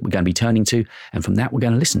Turning World, that we're going to be turning to, and from that we're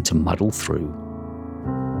going to listen to Muddle Through.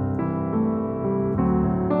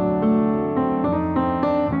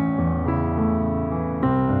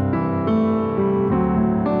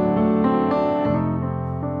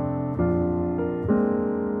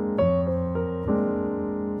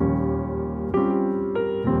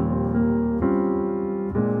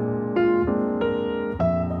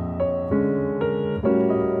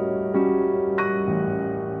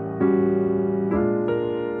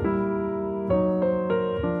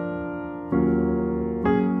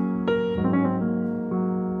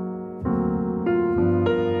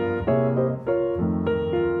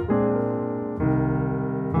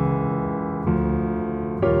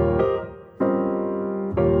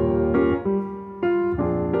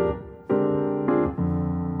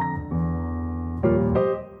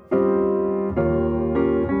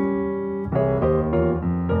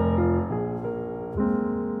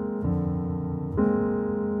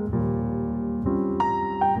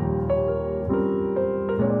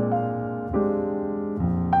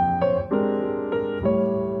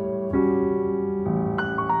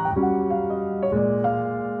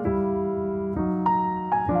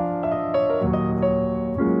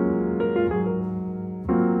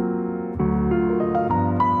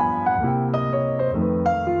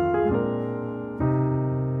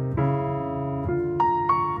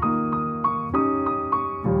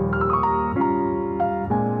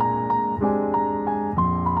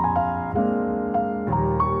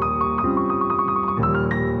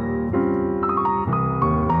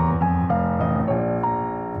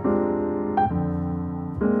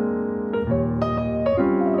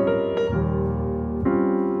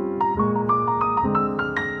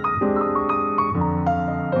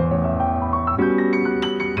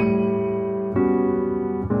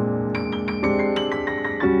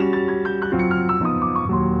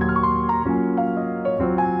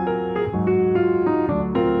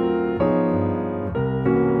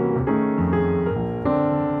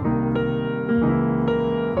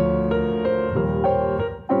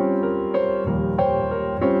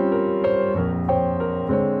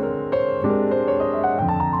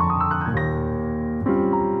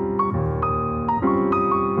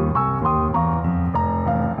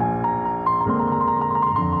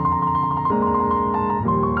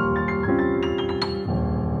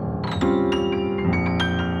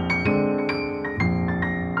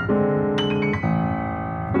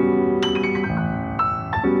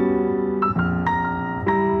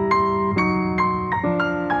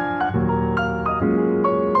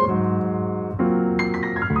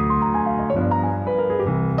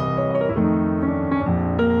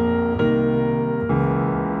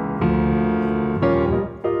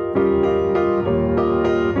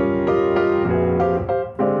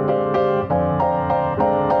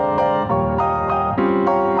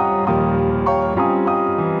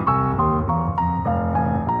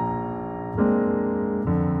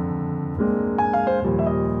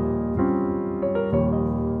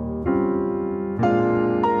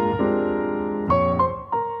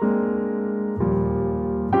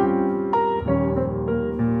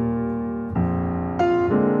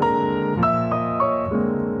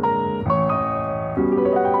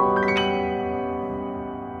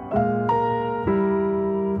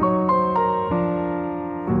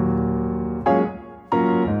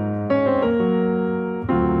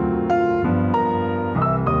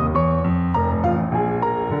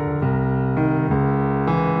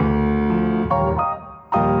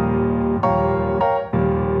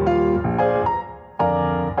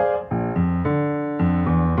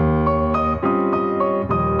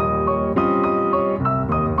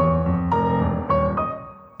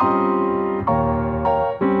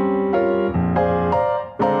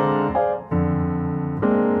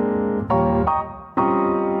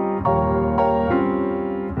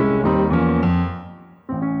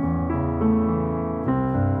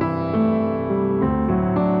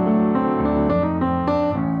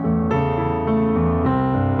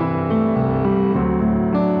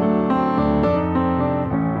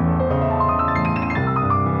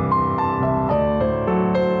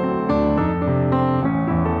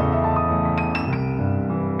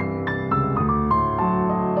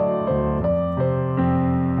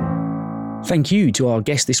 Thank you to our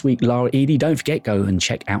guest this week, Lara Eadie. Don't forget, go and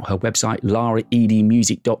check out her website,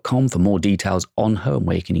 laraeadiemusic.com, for more details on her and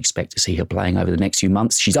where you can expect to see her playing over the next few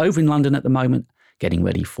months. She's over in London at the moment, getting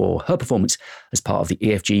ready for her performance as part of the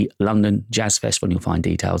EFG London Jazz Festival. And you'll find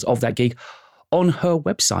details of that gig on her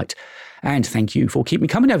website. And thank you for keeping me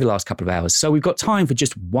coming over the last couple of hours. So we've got time for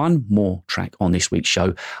just one more track on this week's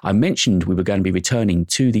show. I mentioned we were going to be returning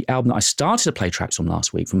to the album that I started to play tracks from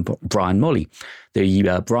last week from Brian Molly.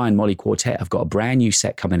 The Brian Molly Quartet have got a brand new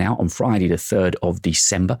set coming out on Friday, the 3rd of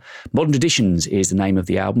December. Modern Traditions is the name of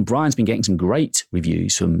the album. Brian's been getting some great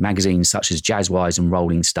reviews from magazines such as Jazzwise and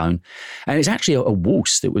Rolling Stone. And it's actually a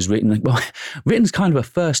waltz that was written as kind of a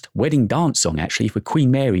first wedding dance song, actually, for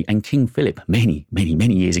Queen Mary and King Philip many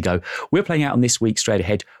years ago. We're playing out on this week straight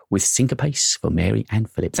ahead with Syncopace for Mary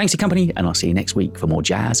and Philip. Thanks for your company, and I'll see you next week for more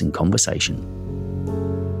jazz and conversation.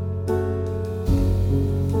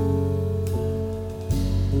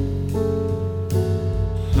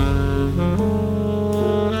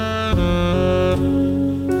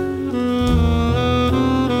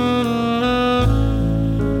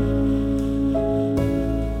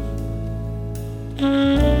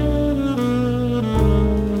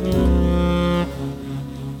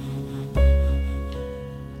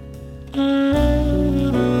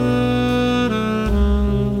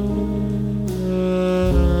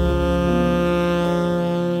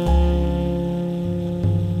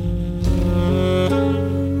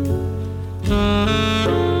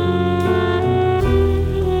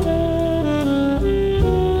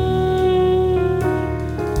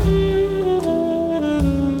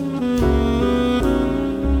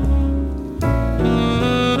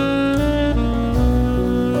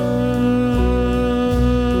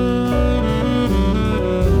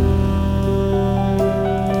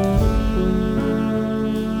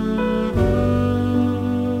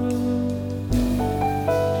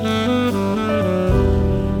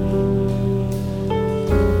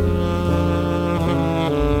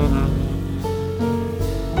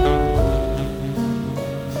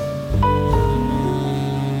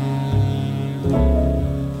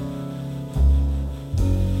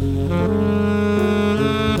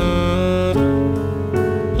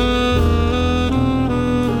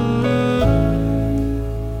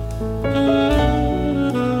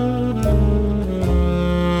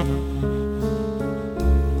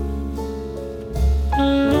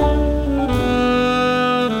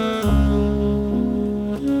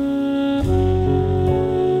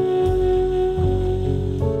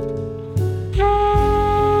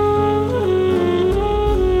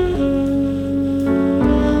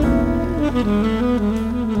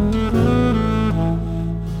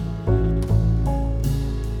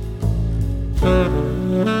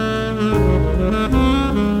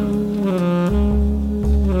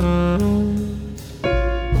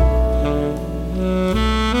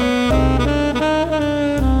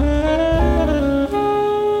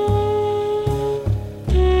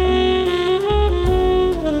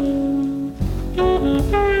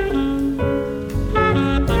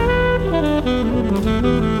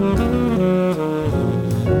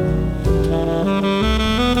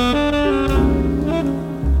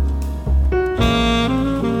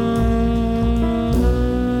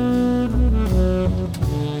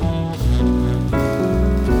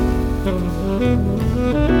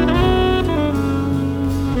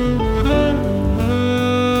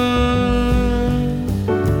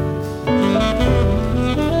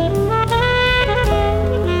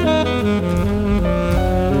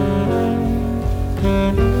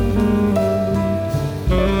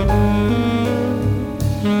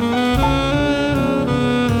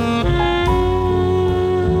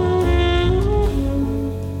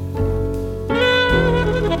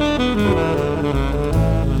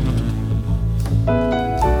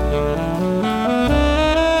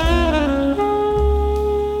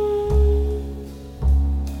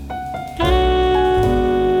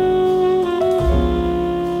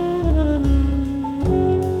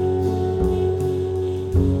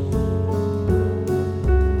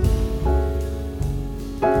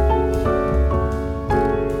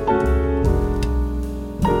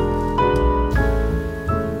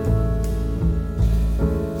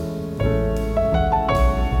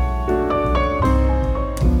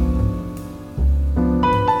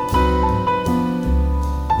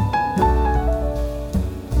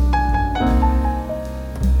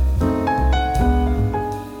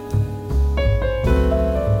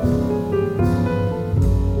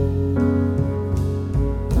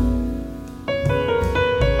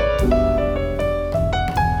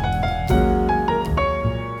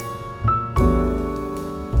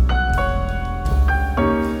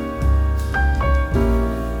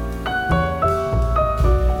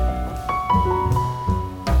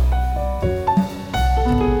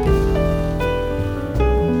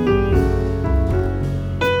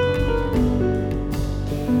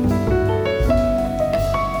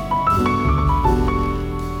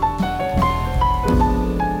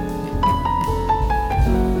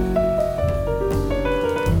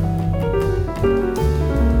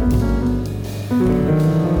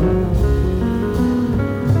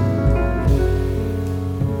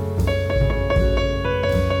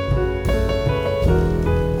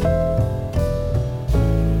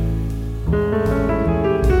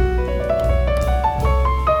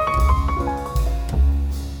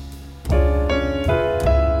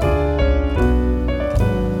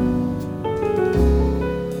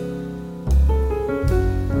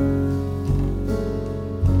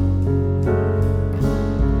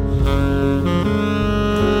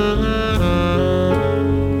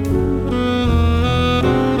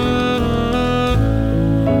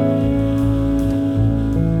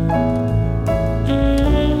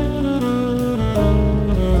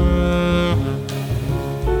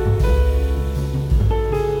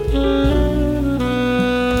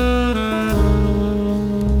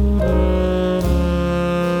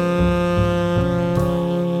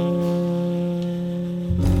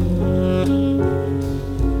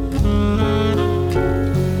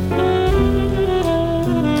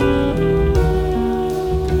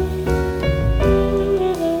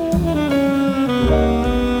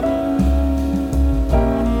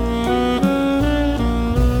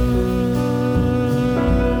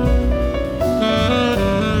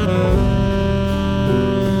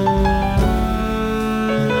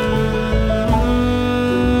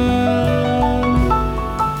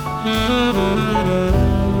 da da